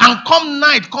 And come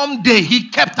night, come day, he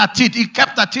kept at it. He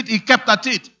kept at it. He kept at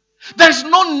it. There's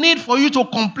no need for you to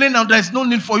complain and there's no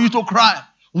need for you to cry.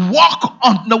 Walk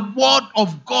on the word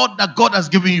of God that God has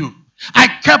given you. I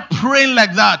kept praying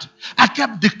like that. I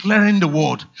kept declaring the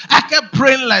word. I kept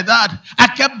praying like that. I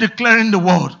kept declaring the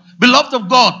word. Beloved of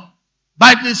God,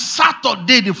 by the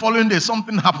Saturday, the following day,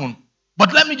 something happened.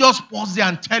 But let me just pause there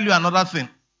and tell you another thing.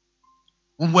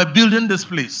 When we're building this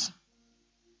place,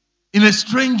 in a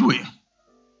strange way,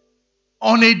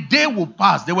 on a day will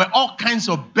pass, there were all kinds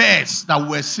of birds that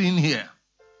we're seeing here.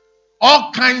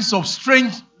 All kinds of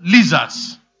strange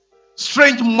lizards,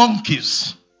 strange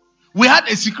monkeys. We had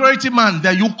a security man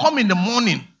there. You come in the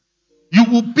morning, you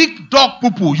will pick dog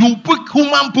poo-poo, you will pick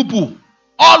human poo-poo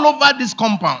all over this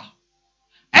compound.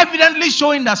 Evidently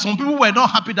showing that some people were not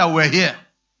happy that we're here.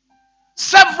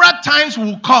 Several times we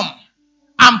will come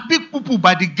and pick poo-poo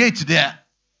by the gate there.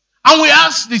 And we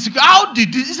asked the security, how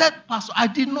did this? He said, Pastor, I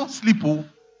did not sleep. Oh.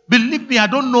 Believe me, I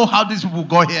don't know how these people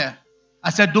got here. I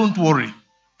said, don't worry.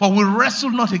 For we wrestle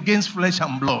not against flesh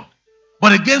and blood,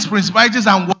 but against principalities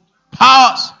and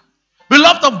powers.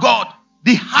 Beloved of God,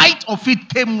 the height of it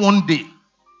came one day.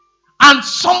 And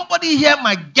somebody here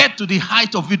might get to the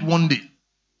height of it one day.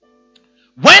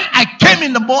 When I came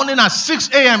in the morning at 6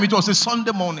 a.m., it was a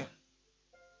Sunday morning.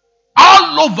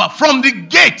 All over from the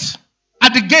gate,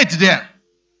 at the gate there,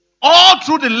 all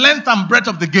through the length and breadth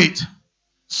of the gate,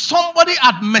 somebody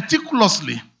had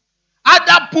meticulously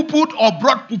either poo-pooed or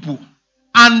brought poo-poo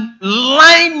and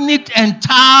lined it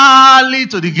entirely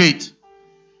to the gate.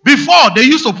 Before, they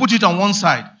used to put it on one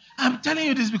side. I'm telling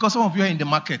you this because some of you are in the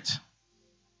market.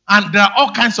 And there are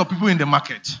all kinds of people in the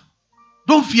market.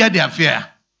 Don't fear their fear.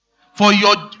 For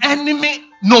your enemy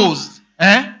knows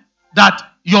that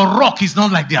your rock is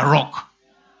not like their rock.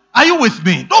 Are you with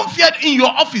me? Don't fear in your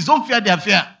office. Don't fear their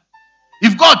fear.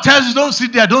 If God tells you don't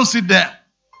sit there, don't sit there.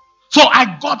 So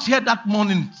I got here that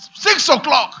morning, 6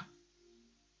 o'clock.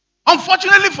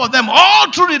 Unfortunately for them,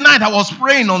 all through the night I was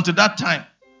praying until that time.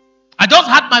 I just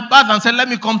had my bath and said, let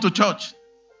me come to church.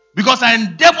 Because I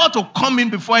endeavored to come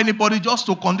in before anybody just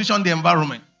to condition the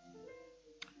environment.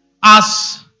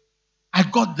 As I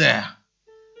got there,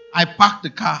 I parked the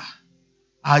car.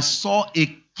 I saw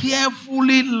a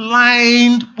carefully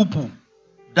lined poo-poo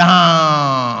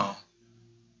down.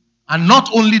 And not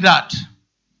only that,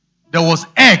 there was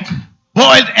egg,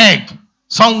 boiled egg,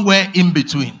 somewhere in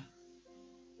between.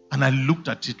 And I looked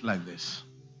at it like this.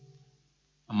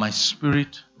 And my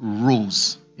spirit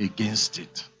rose against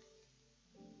it.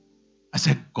 I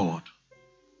said, God,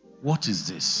 what is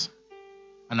this?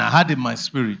 And I had in my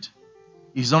spirit,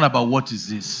 it's not about what is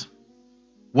this.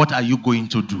 What are you going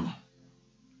to do?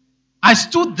 I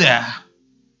stood there.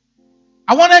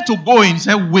 I wanted to go in. He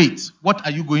said, wait, what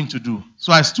are you going to do?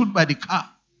 So I stood by the car.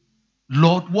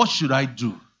 Lord, what should I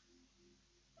do?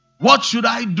 What should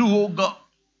I do, oh God?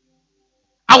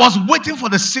 I was waiting for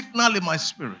the signal in my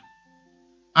spirit.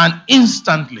 And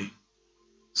instantly,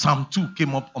 Psalm 2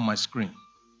 came up on my screen.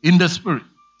 In the spirit.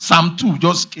 Psalm 2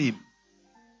 just came.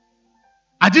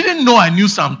 I didn't know I knew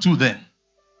Psalm 2 then.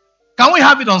 Can we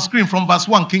have it on screen from verse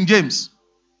 1, King James?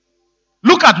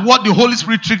 Look at what the Holy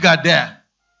Spirit triggered there.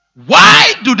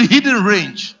 Why do the hidden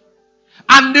range?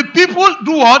 And the people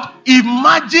do what?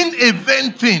 Imagine a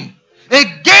vain thing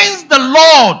against the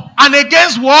Lord and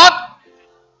against what?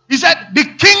 He said, the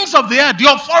kings of the earth,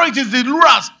 the authorities, the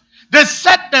rulers, they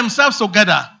set themselves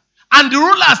together. And the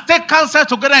rulers take counsel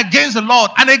together against the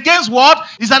Lord. And against what?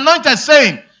 His anointed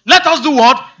saying, let us do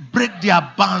what? Break their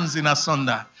bands in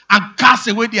asunder and cast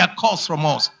away their cause from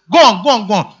us. Go on, go on,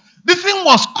 go on. The thing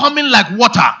was coming like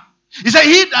water. He said,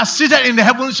 he that sitteth in the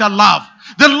heavens shall laugh.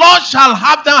 The Lord shall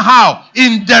have them how?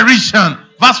 In derision.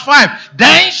 Verse 5.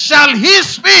 Then shall he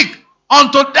speak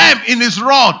unto them in his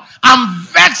rod and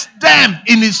vex them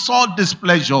in his sore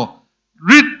displeasure.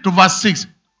 Read to verse 6.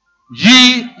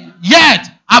 Yet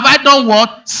have I done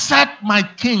what? Set my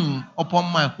king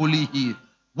upon my holy hill.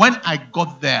 When I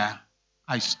got there,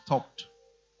 I stopped.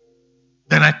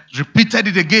 Then I repeated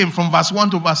it again from verse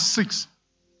 1 to verse 6.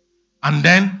 And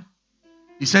then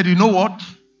he said, you know what?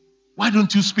 Why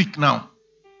don't you speak now?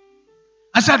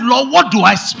 I said, Lord, what do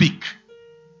I speak?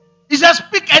 He said,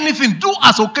 speak anything. Do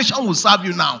as occasion will serve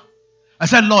you now. I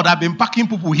said, Lord, I've been packing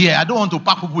people here. I don't want to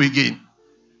pack people again.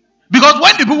 Because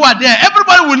when the people are there,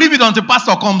 everybody will leave it until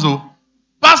pastor comes. Oh.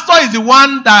 Pastor is the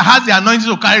one that has the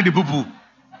anointing to carry the people.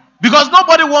 Because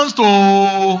nobody wants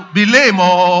to be lame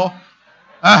or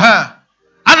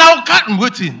And I'll carry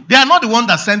waiting. They are not the one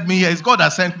that sent me here. It's God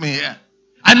that sent me here.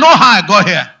 I know how I got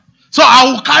here. So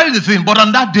I will carry the thing. But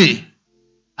on that day,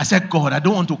 I said, God, I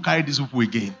don't want to carry these people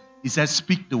again. He said,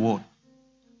 speak the word.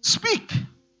 Speak.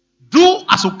 Do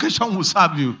as occasion will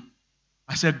serve you.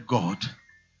 I said, God.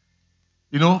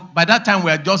 You know, by that time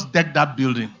we had just decked that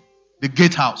building, the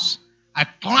gatehouse. I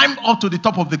climbed up to the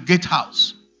top of the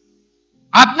gatehouse.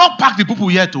 I had not packed the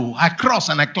people yet. I crossed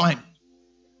and I climbed.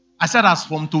 I said, as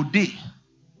from today,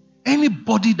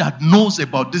 anybody that knows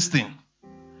about this thing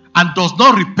and does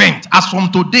not repent, as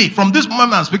from today, from this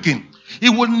moment I'm speaking, he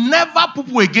will never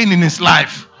poo-poo again in his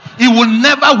life. He will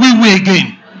never wee-wee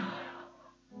again.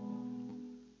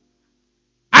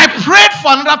 I prayed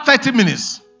for another 30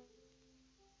 minutes.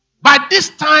 By this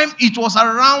time, it was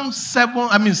around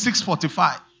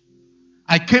 6:45.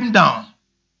 I came down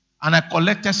and I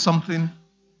collected something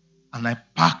and I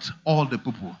packed all the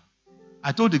poo-poo.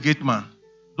 I told the gate man,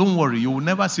 don't worry, you will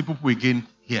never see poo-poo again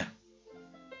here.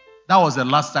 That was the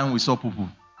last time we saw poo-poo.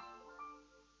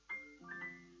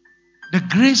 The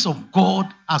grace of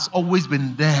God has always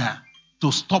been there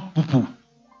to stop poo-poo.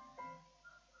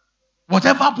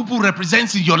 Whatever poo-poo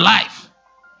represents in your life,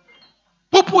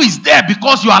 poo-poo is there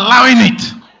because you are allowing it.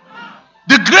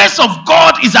 The grace of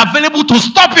God is available to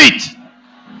stop it.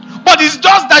 But it's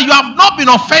just that you have not been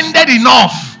offended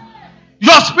enough.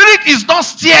 Your spirit is not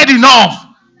stirred enough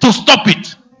to stop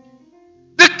it.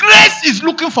 The grace is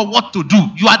looking for what to do.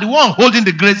 You are the one holding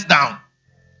the grace down.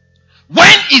 When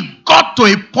it got to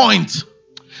a point,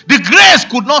 the grace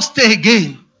could not stay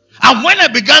again. And when I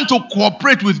began to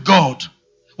cooperate with God,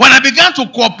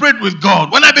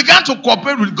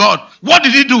 what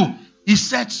did he do? He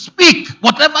said, speak.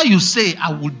 Whatever you say,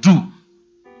 I will do.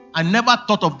 I never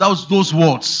thought of those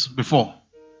words before.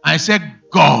 I said,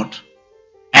 God,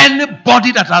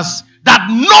 anybody that knows,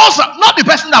 not the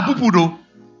person that poo-poo though,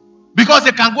 because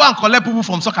they can go and collect poo-poo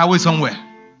from Sockaway somewhere.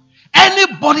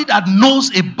 Anybody that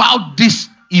knows about this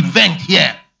event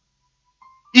here,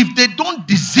 if they don't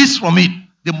desist from it,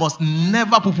 they must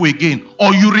never poo-poo again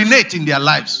or urinate in their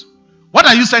lives. What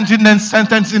are you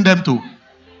sentencing them to?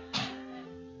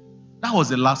 That was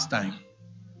the last time.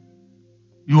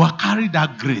 You are carrying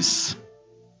that grace.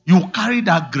 You carry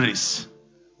that grace.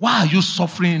 Why are you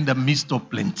suffering in the midst of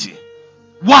plenty?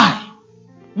 Why?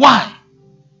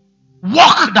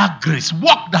 Walk that grace.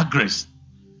 Walk that grace.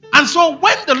 And so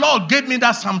when the Lord gave me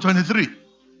that Psalm 23,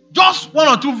 just one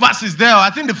or two verses there, I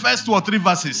think the first 2 or 3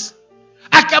 verses,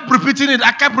 I kept repeating it.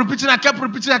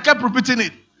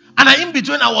 And in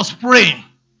between I was praying.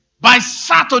 By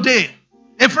Saturday,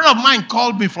 a friend of mine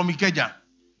called me from Ikeja.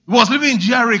 He was living in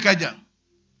GRA Ikeja.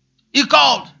 He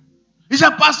called. He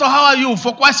said, Pastor, how are you?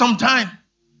 For quite some time.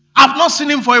 I've not seen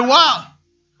him for a while.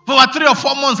 For about 3 or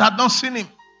 4 months, I've not seen him.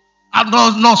 I've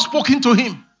not spoken to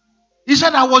him. He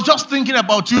said, I was just thinking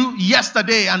about you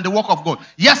yesterday and the work of God.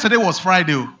 Yesterday was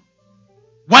Friday.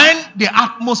 When the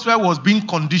atmosphere was being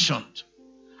conditioned,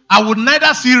 I would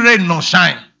neither see rain nor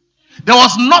shine. There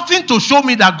was nothing to show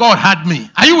me that God had me.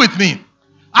 Are you with me?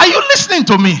 Are you listening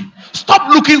to me? Stop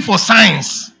looking for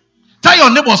signs. Tell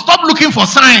your neighbor, stop looking for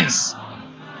signs.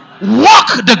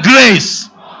 Walk the grace.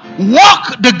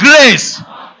 Walk the grace.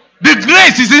 The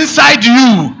grace is inside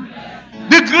you.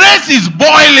 The grace is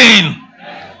boiling.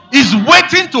 It's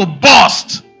waiting to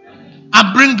burst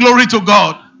and bring glory to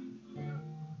God.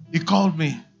 He called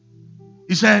me.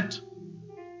 He said,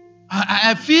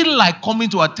 I feel like coming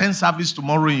to attend service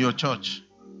tomorrow in your church.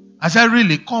 I said,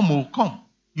 really? Come.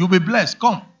 You'll be blessed.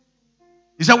 Come.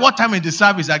 He said, what time is the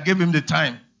service? I gave him the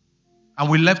time. And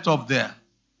we left off there.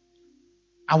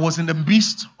 I was in the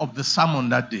midst of the sermon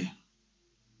that day.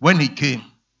 When he came,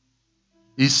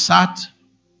 he sat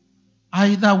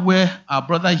either where our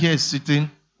brother here is sitting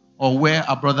or where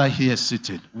our brother here is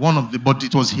sitting. But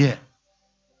it was here.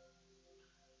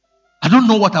 I don't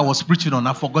know what I was preaching on.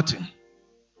 I've forgotten.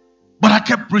 But I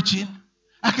kept preaching.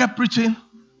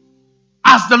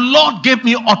 As the Lord gave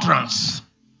me utterance,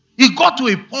 it got to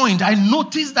a point I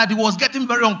noticed that he was getting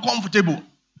very uncomfortable.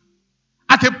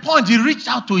 At a point, he reached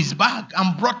out to his bag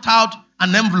and brought out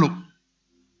an envelope.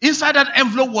 Inside that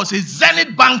envelope was a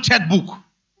Zenith Bank checkbook.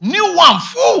 New one,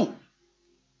 full.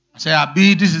 I said,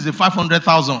 Abi, this is a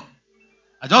 500,000.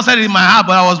 I just said it in my heart,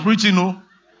 but I was preaching, no.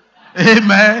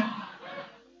 Amen.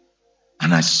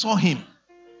 And I saw him.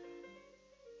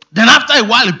 Then after a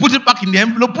while, he put it back in the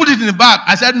envelope, put it in the bag.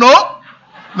 I said, no.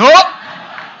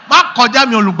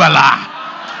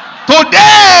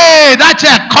 Today, that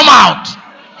check come out.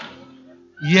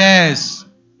 Yes.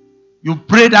 You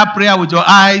pray that prayer with your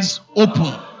eyes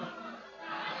open.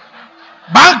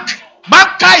 Bank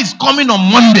Banker is coming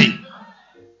on Monday.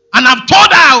 And I've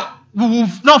told her we will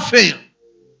not fail.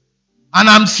 And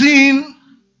I'm seeing,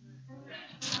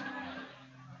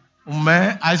 oh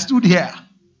man, I stood here.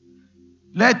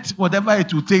 Let whatever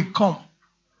it will take come. I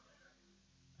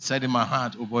said in my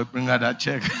heart, oh boy, bring her that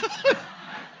check.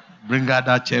 Bring her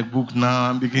that checkbook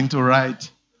now and begin to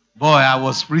write. Boy, I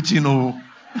was preaching, oh.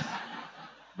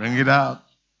 Bring it out.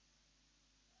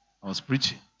 I was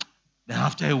preaching. Then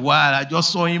after a while, I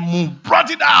just saw him move,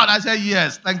 brought it out. I said,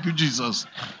 yes, thank you, Jesus.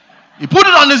 He put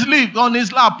it on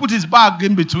his lap, put his bag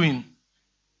in between.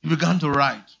 He began to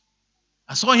write.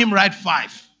 I saw him write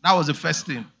 5. That was the first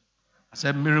thing. I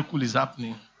said, miracle is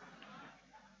happening.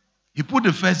 He put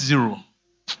the first 0.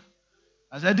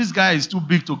 I said, this guy is too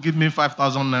big to give me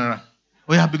 5,000 naira.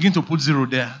 Oh yeah, begin to put 0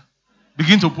 there.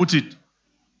 Begin to put it.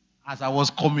 As I was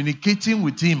communicating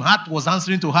with him, heart was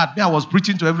answering to heart. Me, I was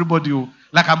preaching to everybody,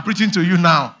 like I'm preaching to you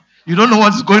now. You don't know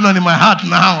what's going on in my heart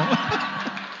now.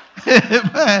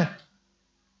 Amen.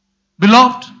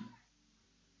 Beloved,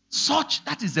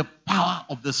 that is the power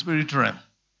of the spirit realm.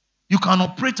 You can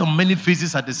operate on many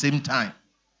phases at the same time.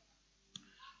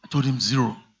 I told him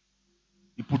 0.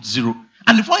 He put 0.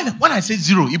 And when I said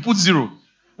 0, he put 0.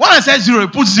 When I said 0, he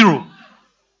put 0.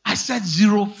 I said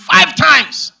 0 5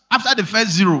 times after the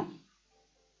first 0.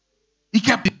 He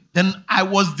kept it. Then I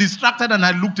was distracted and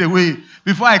I looked away.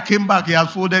 Before I came back, he had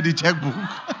folded the checkbook.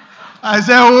 I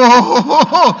said,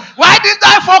 oh, why didn't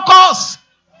I focus?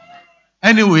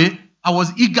 Anyway, I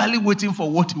was eagerly waiting for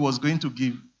what he was going to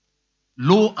give.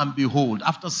 Lo and behold,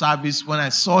 after service, when I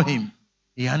saw him,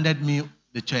 he handed me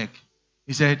the check.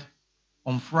 He said,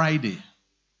 on Friday,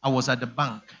 I was at the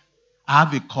bank. I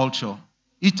have a culture.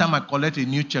 Each time I collect a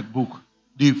new checkbook,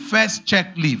 the first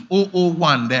check leave,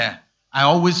 001 there, I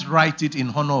always write it in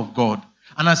honor of God.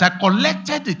 And as I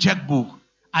collected the checkbook,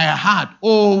 I had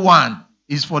 001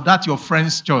 is for that your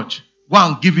friend's church. Go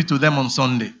and give it to them on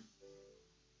Sunday.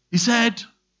 He said,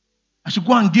 I should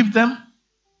go and give them?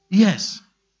 Yes.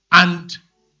 And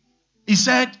he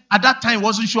said, at that time, he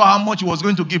wasn't sure how much he was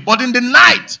going to give. But in the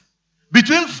night,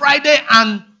 between Friday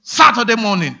and Saturday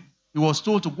morning, he was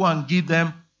told to go and give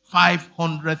them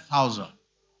 500,000.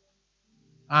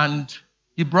 And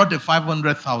he brought the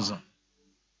 500,000.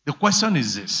 The question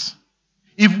is this.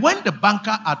 If when the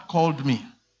banker had called me,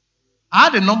 I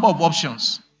had a number of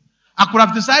options. I could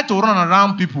have decided to run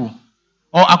around people.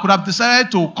 Or I could have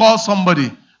decided to call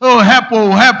somebody. Oh, help, oh,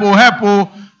 help, oh, help,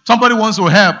 oh. Somebody wants to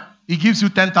help. He gives you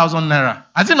 10,000 naira.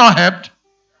 Has he not helped?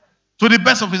 To the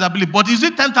best of his ability. But is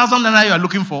it 10,000 naira you are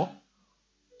looking for?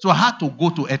 So I had to go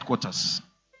to headquarters.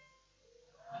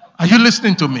 Are you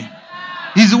listening to me?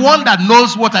 He's the one that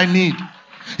knows what I need.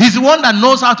 He's the one that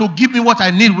knows how to give me what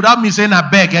I need without me saying, I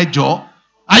beg, Joe.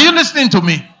 Are you listening to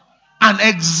me? And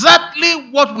exactly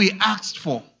what we asked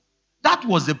for. That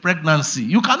was the pregnancy.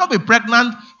 You cannot be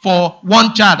pregnant for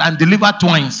one child and deliver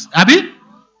twins. Abi?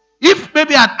 If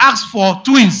maybe I'd asked for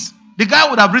twins, the guy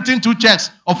would have written 2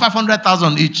 checks of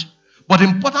 500,000 each. But the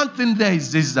important thing there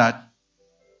is this, that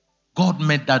God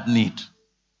met that need.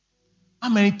 How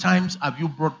many times have you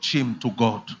brought shame to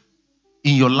God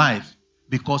in your life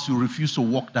because you refuse to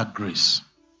walk that grace?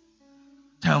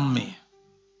 Tell me,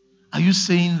 are you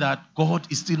saying that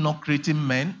God is still not creating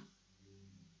men?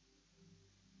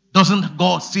 Doesn't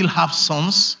God still have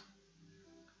sons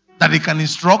that he can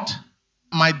instruct?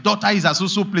 My daughter is at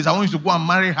so place. I want you to go and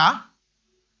marry her.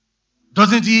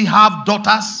 Doesn't he have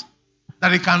daughters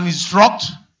that he can instruct?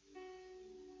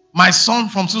 My son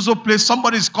from so place,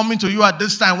 somebody is coming to you at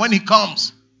this time. When he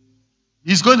comes,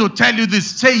 he's going to tell you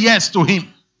this. Say yes to him.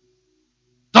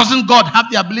 Doesn't God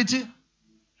have the ability?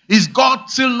 Is God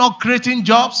still not creating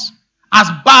jobs? As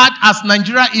bad as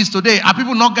Nigeria is today, are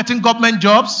people not getting government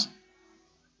jobs?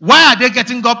 Why are they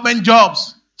getting government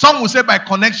jobs? Some will say by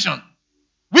connection.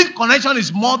 Which connection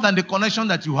is more than the connection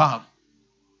that you have?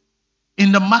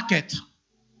 In the market,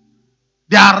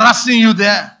 they are harassing you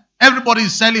there. Everybody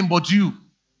is selling but you.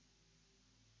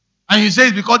 And you say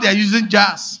it's because they are using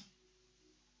jazz.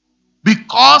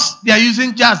 Because they are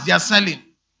using jazz, they are selling.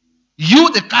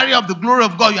 You, the carrier of the glory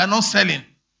of God, you are not selling.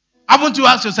 Haven't you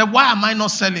asked yourself, why am I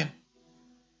not selling?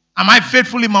 Am I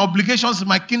faithful in my obligations, in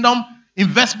my kingdom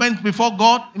investment before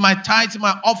God, in my tithes, in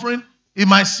my offering, in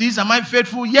my seeds? Am I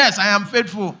faithful? Yes, I am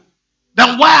faithful.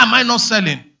 Then why am I not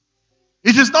selling?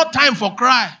 It is not time for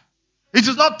cry. It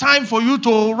is not time for you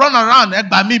to run around,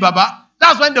 by me, Baba.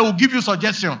 That's when they will give you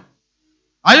suggestion.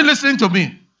 Are you listening to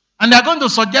me? And they are going to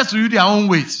suggest to you their own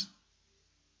ways.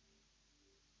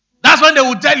 That's when they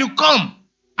will tell you, come.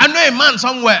 I know a man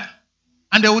somewhere.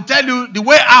 And they will tell you the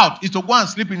way out is to go and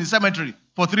sleep in the cemetery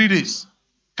for 3 days.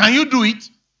 Can you do it?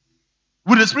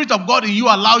 Will the Spirit of God in you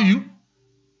allow you?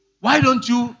 Why don't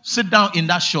you sit down in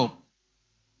that shop?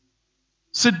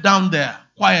 Sit down there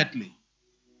quietly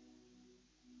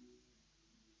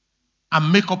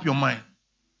and make up your mind.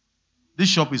 This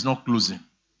shop is not closing.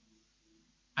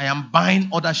 I am buying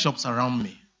other shops around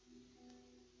me.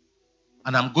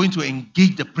 And I'm going to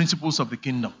engage the principles of the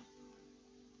kingdom.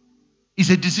 It's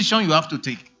a decision you have to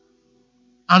take.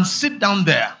 And sit down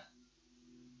there.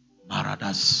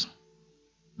 Maradas.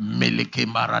 Meleke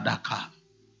maradaka.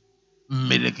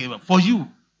 Meleke. For you,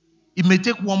 it may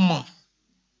take 1 month.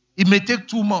 It may take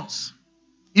 2 months.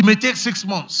 It may take 6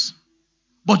 months.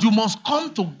 But you must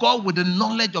come to God with the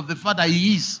knowledge of the Father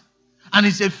He is. And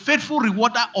He's a faithful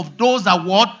rewarder of those that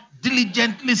what?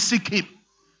 Diligently seek Him.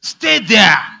 Stay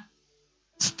there.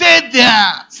 Stay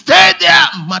there. Stay there,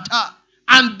 matter.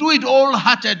 And do it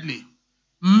wholeheartedly.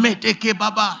 Meteke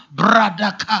baba,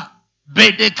 bradaka,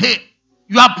 bedeke.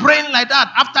 You are praying like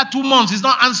that. After 2 months, it's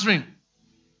not answering.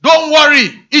 Don't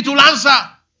worry. It will answer.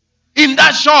 In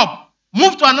that shop,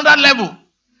 move to another level.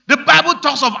 The Bible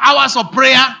talks of hours of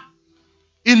prayer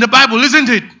in the Bible, isn't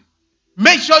it?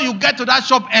 Make sure you get to that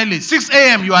shop early. 6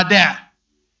 a.m. you are there.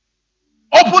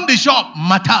 Open the shop.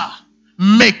 Matter.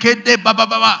 Make it de baba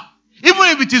baba. Even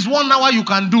if it is 1 hour you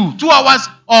can do, 2 hours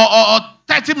or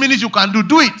 30 minutes you can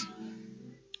do it.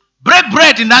 Break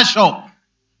bread in that shop.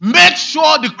 Make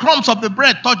sure the crumbs of the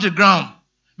bread touch the ground.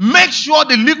 Make sure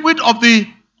the liquid of the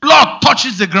blood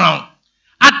touches the ground.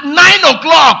 At 9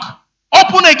 o'clock,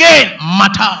 open again.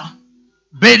 Matter.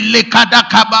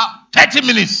 Belekadakaba. 30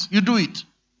 minutes, you do it.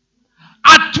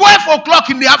 At 12 o'clock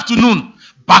in the afternoon,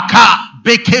 baka,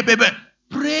 beke, bebe.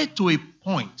 Pray to a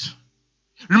point.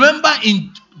 Remember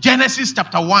in Genesis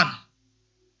chapter 1,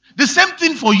 the same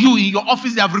thing for you in your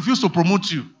office, they have refused to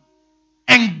promote you.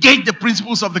 Engage the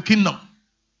principles of the kingdom.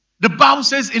 The Bible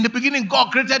says in the beginning,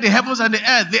 God created the heavens and the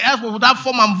earth was without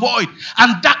form and void,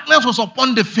 and darkness was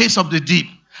upon the face of the deep.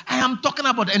 I am talking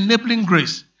about enabling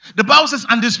grace. The Bible says,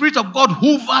 and the Spirit of God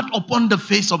hovered upon the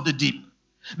face of the deep.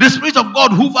 The Spirit of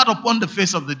God hovered upon the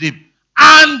face of the deep.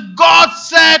 And God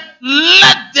said,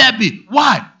 let there be.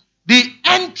 Why? The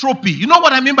entropy. You know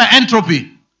what I mean by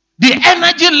entropy? The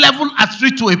energy level has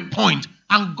reached to a point,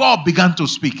 and God began to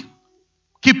speak.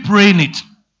 Keep praying it.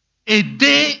 A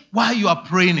day while you are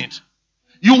praying it,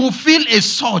 you will feel a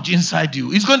surge inside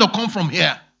you. It's going to come from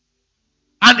here.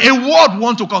 And a word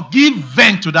want to come. Give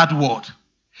vent to that word.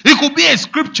 It could be a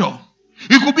scripture.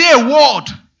 It could be a word.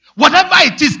 Whatever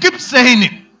it is, keep saying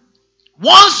it.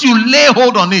 Once you lay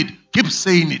hold on it, keep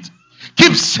saying it.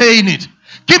 Keep saying it.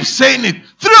 Keep saying it.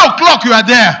 3 o'clock you are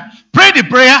there. Pray the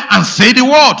prayer and say the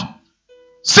word.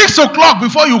 6 o'clock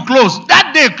before you close.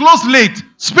 That day, close late.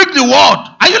 Speak the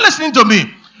word. Are you listening to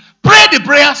me? Pray the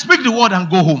prayer, speak the word and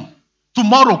go home.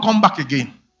 Tomorrow, come back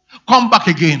again. Come back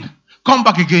again. Come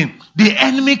back again. The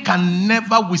enemy can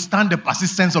never withstand the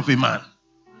persistence of a man.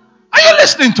 Are you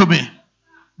listening to me?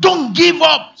 Don't give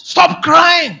up. Stop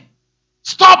crying.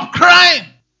 Stop crying.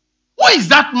 Who is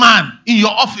that man in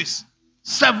your office?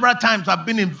 Several times I've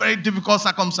been in very difficult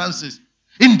circumstances,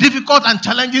 in difficult and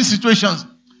challenging situations,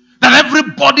 that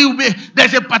everybody will be.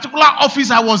 There's a particular office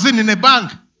I was in a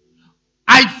bank.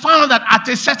 I found that at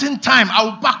a certain time, I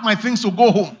would pack my things to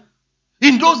go home.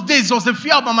 In those days, it was the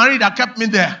fear of my marriage that kept me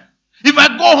there. If I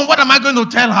go home, what am I going to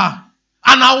tell her?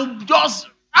 And I would just,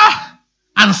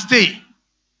 and stay.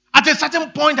 At a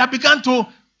certain point, I began to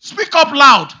speak up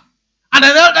loud. And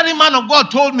an elderly man of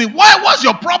God told me, what's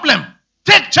your problem?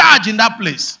 Take charge in that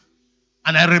place.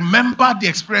 And I remember the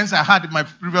experience I had in my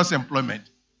previous employment.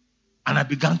 And I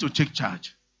began to take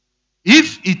charge.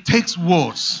 If it takes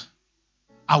words,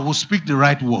 I will speak the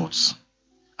right words.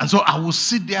 And so I will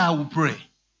sit there, I will pray.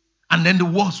 And then the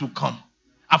words will come.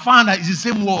 I found that it's the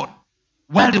same word.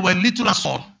 While they were little and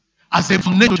small, as a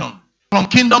nation, from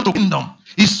kingdom to kingdom,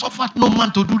 he suffered no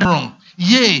man to do wrong.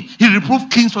 Yea, he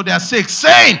reproved kings for their sake,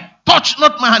 saying, touch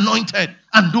not my anointed,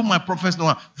 and do my prophets no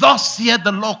harm. Thus saith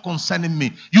the Lord concerning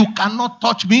me. You cannot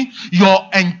touch me. Your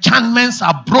enchantments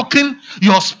are broken.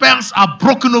 Your spells are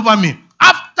broken over me.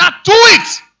 After 2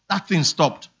 weeks, that thing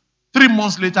stopped. 3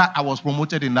 months later, I was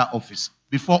promoted in that office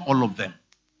before all of them.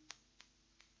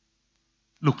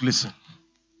 Look, listen.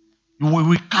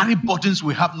 We carry burdens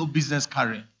we have no business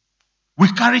carrying.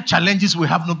 We carry challenges we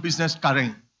have no business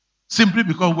carrying. Simply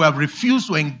because we have refused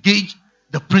to engage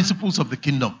the principles of the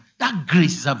kingdom. That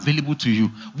grace is available to you.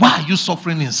 Why are you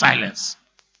suffering in silence?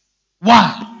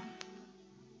 Why?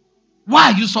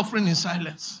 Why are you suffering in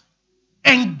silence?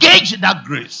 Engage that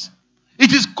grace.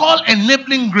 It is called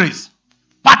enabling grace.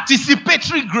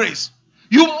 Participatory grace.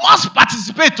 You must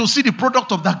participate to see the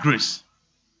product of that grace.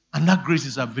 And that grace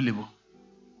is available.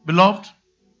 Beloved,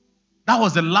 That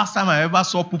was the last time I ever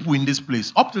saw poo in this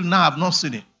place. Up till now, I've not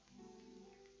seen it.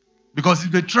 Because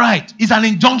if they try it, it's an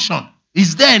injunction.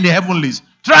 It's there in the heavenlies.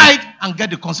 Try it and get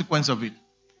the consequence of it.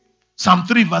 Psalm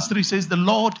 3 verse 3 says, the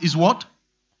Lord is what?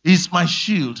 Is my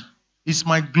shield. Is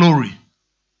my glory.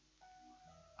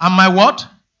 And my what?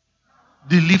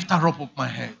 The lifter up of my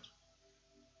head.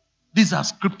 These are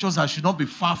scriptures that should not be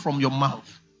far from your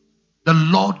mouth. The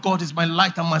Lord God is my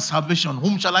light and my salvation.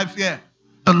 Whom shall I fear?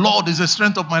 The Lord is the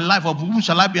strength of my life. Of whom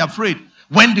shall I be afraid?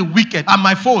 When the wicked and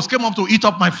my foes came up to eat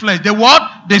up my flesh, they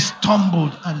what? They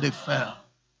stumbled and they fell.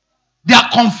 Their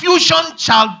confusion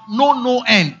shall know no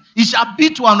end. It shall be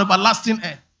to an everlasting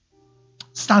end.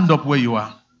 Stand up where you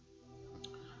are.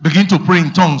 Begin to pray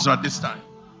in tongues at this time.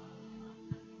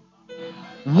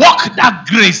 Walk that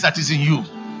grace that is in you.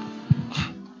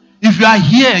 If you are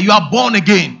here, you are born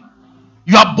again.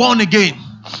 You are born again.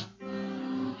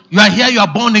 You are here, you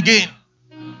are born again.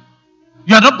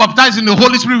 You are not baptized in the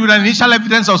Holy Spirit with an initial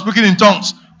evidence of speaking in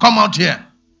tongues. Come out here.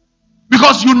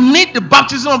 Because you need the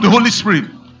baptism of the Holy Spirit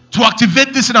to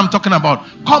activate this that I'm talking about.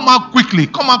 Come out quickly.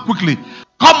 Come out quickly.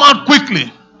 Come out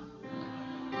quickly.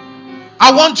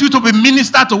 I want you to be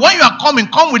ministered to. When you are coming,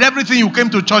 come with everything you came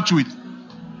to church with.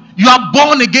 You are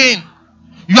born again.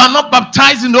 You are not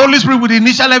baptized in the Holy Spirit with the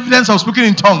initial evidence of speaking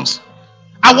in tongues.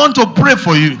 I want to pray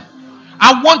for you.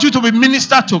 I want you to be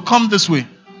ministered to. Come this way.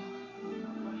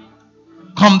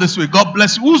 Come this way. God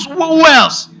bless you. Who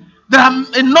else? There are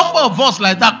a number of us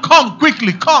like that. Come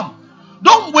quickly. Come.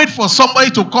 Don't wait for somebody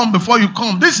to come before you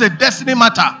come. This is a destiny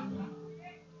matter.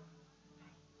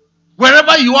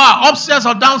 Wherever you are, upstairs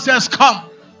or downstairs, come.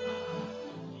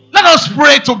 Let us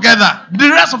pray together. The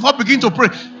rest of us begin to pray.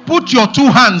 Put your two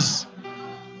hands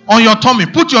on your tummy.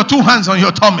 Put your two hands on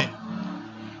your tummy.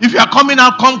 If you are coming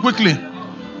out, come quickly.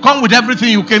 Come with everything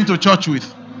you came to church with.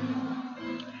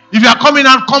 If you are coming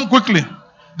out, come quickly.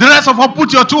 The rest of us,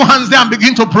 put your two hands there and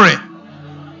begin to pray.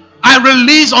 I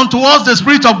release unto us the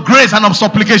spirit of grace and of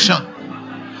supplication.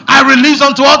 I release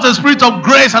unto us the spirit of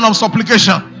grace and of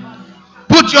supplication.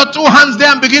 Put your two hands there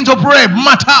and begin to pray.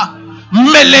 Mata,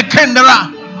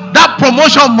 melekendera. That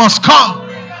promotion must come.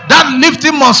 That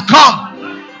lifting must come.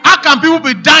 How can people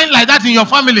be dying like that in your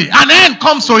family? An end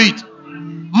comes to it.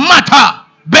 Mata,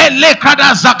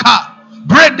 belekada zaka,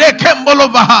 brede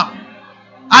kembolovaha.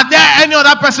 Are there any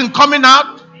other person coming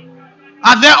out?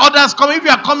 Are there others coming? If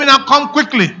you are coming out, come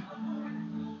quickly.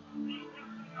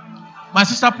 My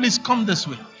sister, please come this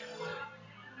way.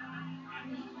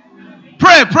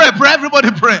 Pray, pray, pray.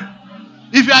 Everybody pray.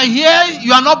 If you are here,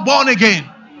 you are not born again.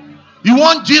 You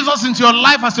want Jesus into your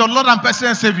life as your Lord and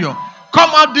personal Savior. Come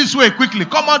out this way quickly.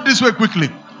 Come out this way quickly.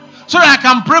 So that I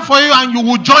can pray for you and you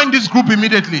will join this group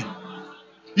immediately.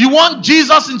 You want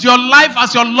Jesus into your life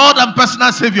as your Lord and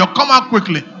personal Savior. Come out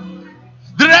quickly.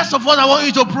 The rest of us, I want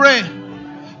you to pray.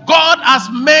 God has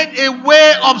made a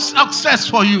way of success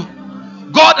for you.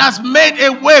 God has made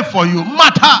a way for you.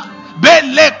 Mata. Pray.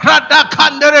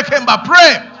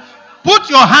 Put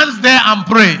your hands there and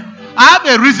pray. I have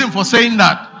a reason for saying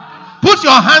that. Put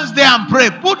your hands there and pray.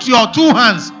 Put your two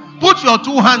hands. Put your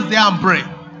two hands there and pray.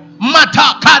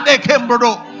 Mata kade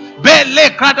kembro. Bele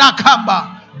krada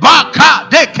kamba. Baka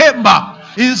de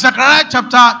kemba. In Zechariah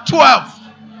chapter 12,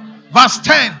 verse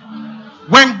 10.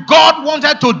 When God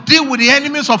wanted to deal with the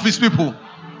enemies of his people,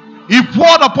 he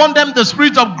poured upon them the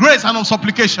spirit of grace and of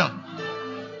supplication.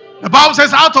 The Bible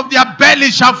says, out of their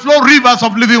belly shall flow rivers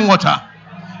of living water.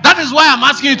 That is why I'm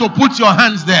asking you to put your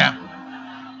hands there.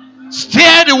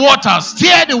 Stir the waters,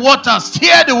 stir the waters,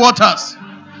 stir the waters.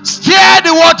 Stir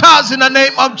the waters in the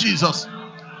name of Jesus.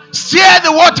 Stir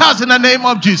the waters in the name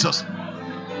of Jesus.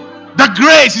 The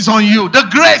grace is on you. The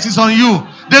grace is on you.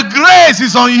 The grace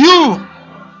is on you.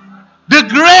 The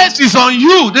grace is on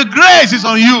you. The grace is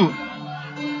on you.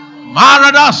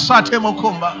 Marada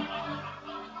Satemokumba.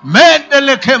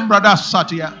 Mendele Kembrada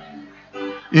Satya.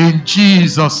 In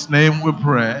Jesus' name we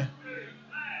pray.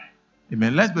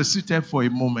 Amen. Let's be seated for a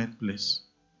moment, please.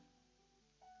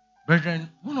 Brethren,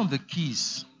 one of the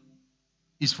keys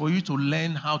is for you to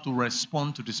learn how to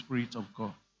respond to the Spirit of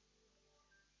God.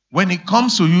 When it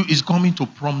comes to you, it's coming to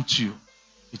prompt you.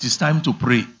 It is time to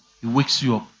pray. It wakes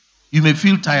you up. You may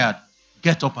feel tired.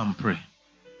 Get up and pray.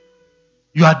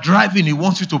 You are driving, he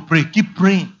wants you to pray. Keep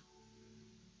praying.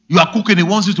 You are cooking, he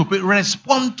wants you to pray.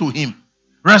 Respond to him.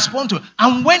 Respond to him.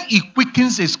 And when he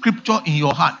quickens a scripture in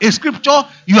your heart, a scripture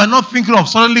you are not thinking of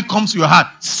suddenly comes to your heart,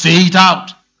 say it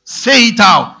out. Say it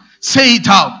out. Say it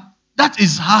out. That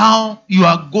is how you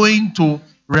are going to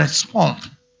respond.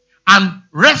 And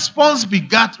response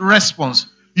begat response.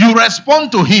 You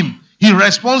respond to him. He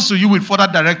responds to you with further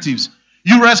directives.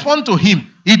 You respond to him.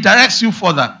 He directs you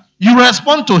further. You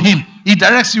respond to him. He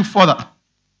directs you further.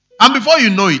 And before you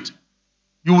know it,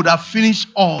 you would have finished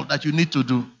all that you need to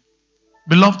do.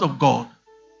 Beloved of God,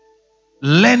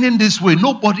 learning this way,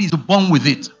 nobody is born with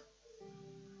it.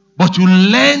 But you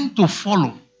learn to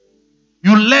follow.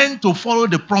 You learn to follow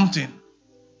the prompting.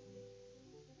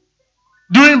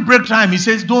 During break time, he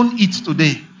says, don't eat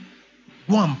today.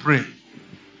 Go and pray.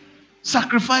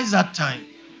 Sacrifice that time.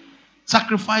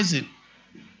 Sacrifice it.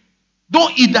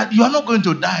 Don't eat that. You are not going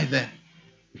to die then.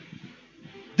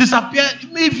 Disappear.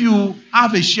 If you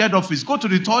have a shared office, go to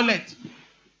the toilet.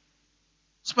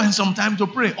 Spend some time to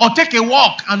pray. Or take a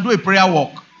walk and do a prayer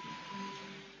walk.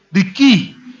 The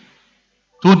key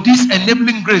to this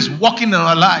enabling grace working in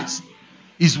our lives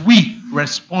is we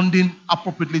responding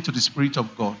appropriately to the Spirit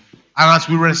of God. And as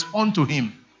we respond to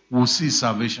Him, we'll see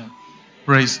salvation.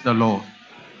 Praise the Lord.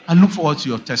 I look forward to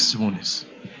your testimonies,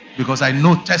 because I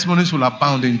know testimonies will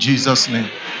abound in Jesus' name.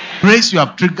 Grace you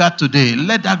have triggered today,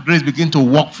 let that grace begin to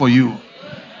work for you.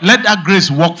 Let that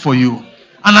grace work for you.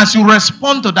 And as you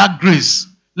respond to that grace,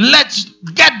 let's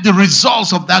get the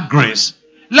results of that grace.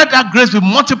 Let that grace be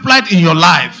multiplied in your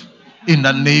life in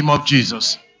the name of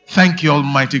Jesus. Thank you,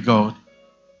 Almighty God.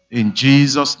 In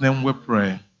Jesus' name we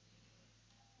pray.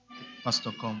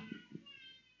 Pastor, come.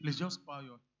 Please just bow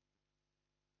your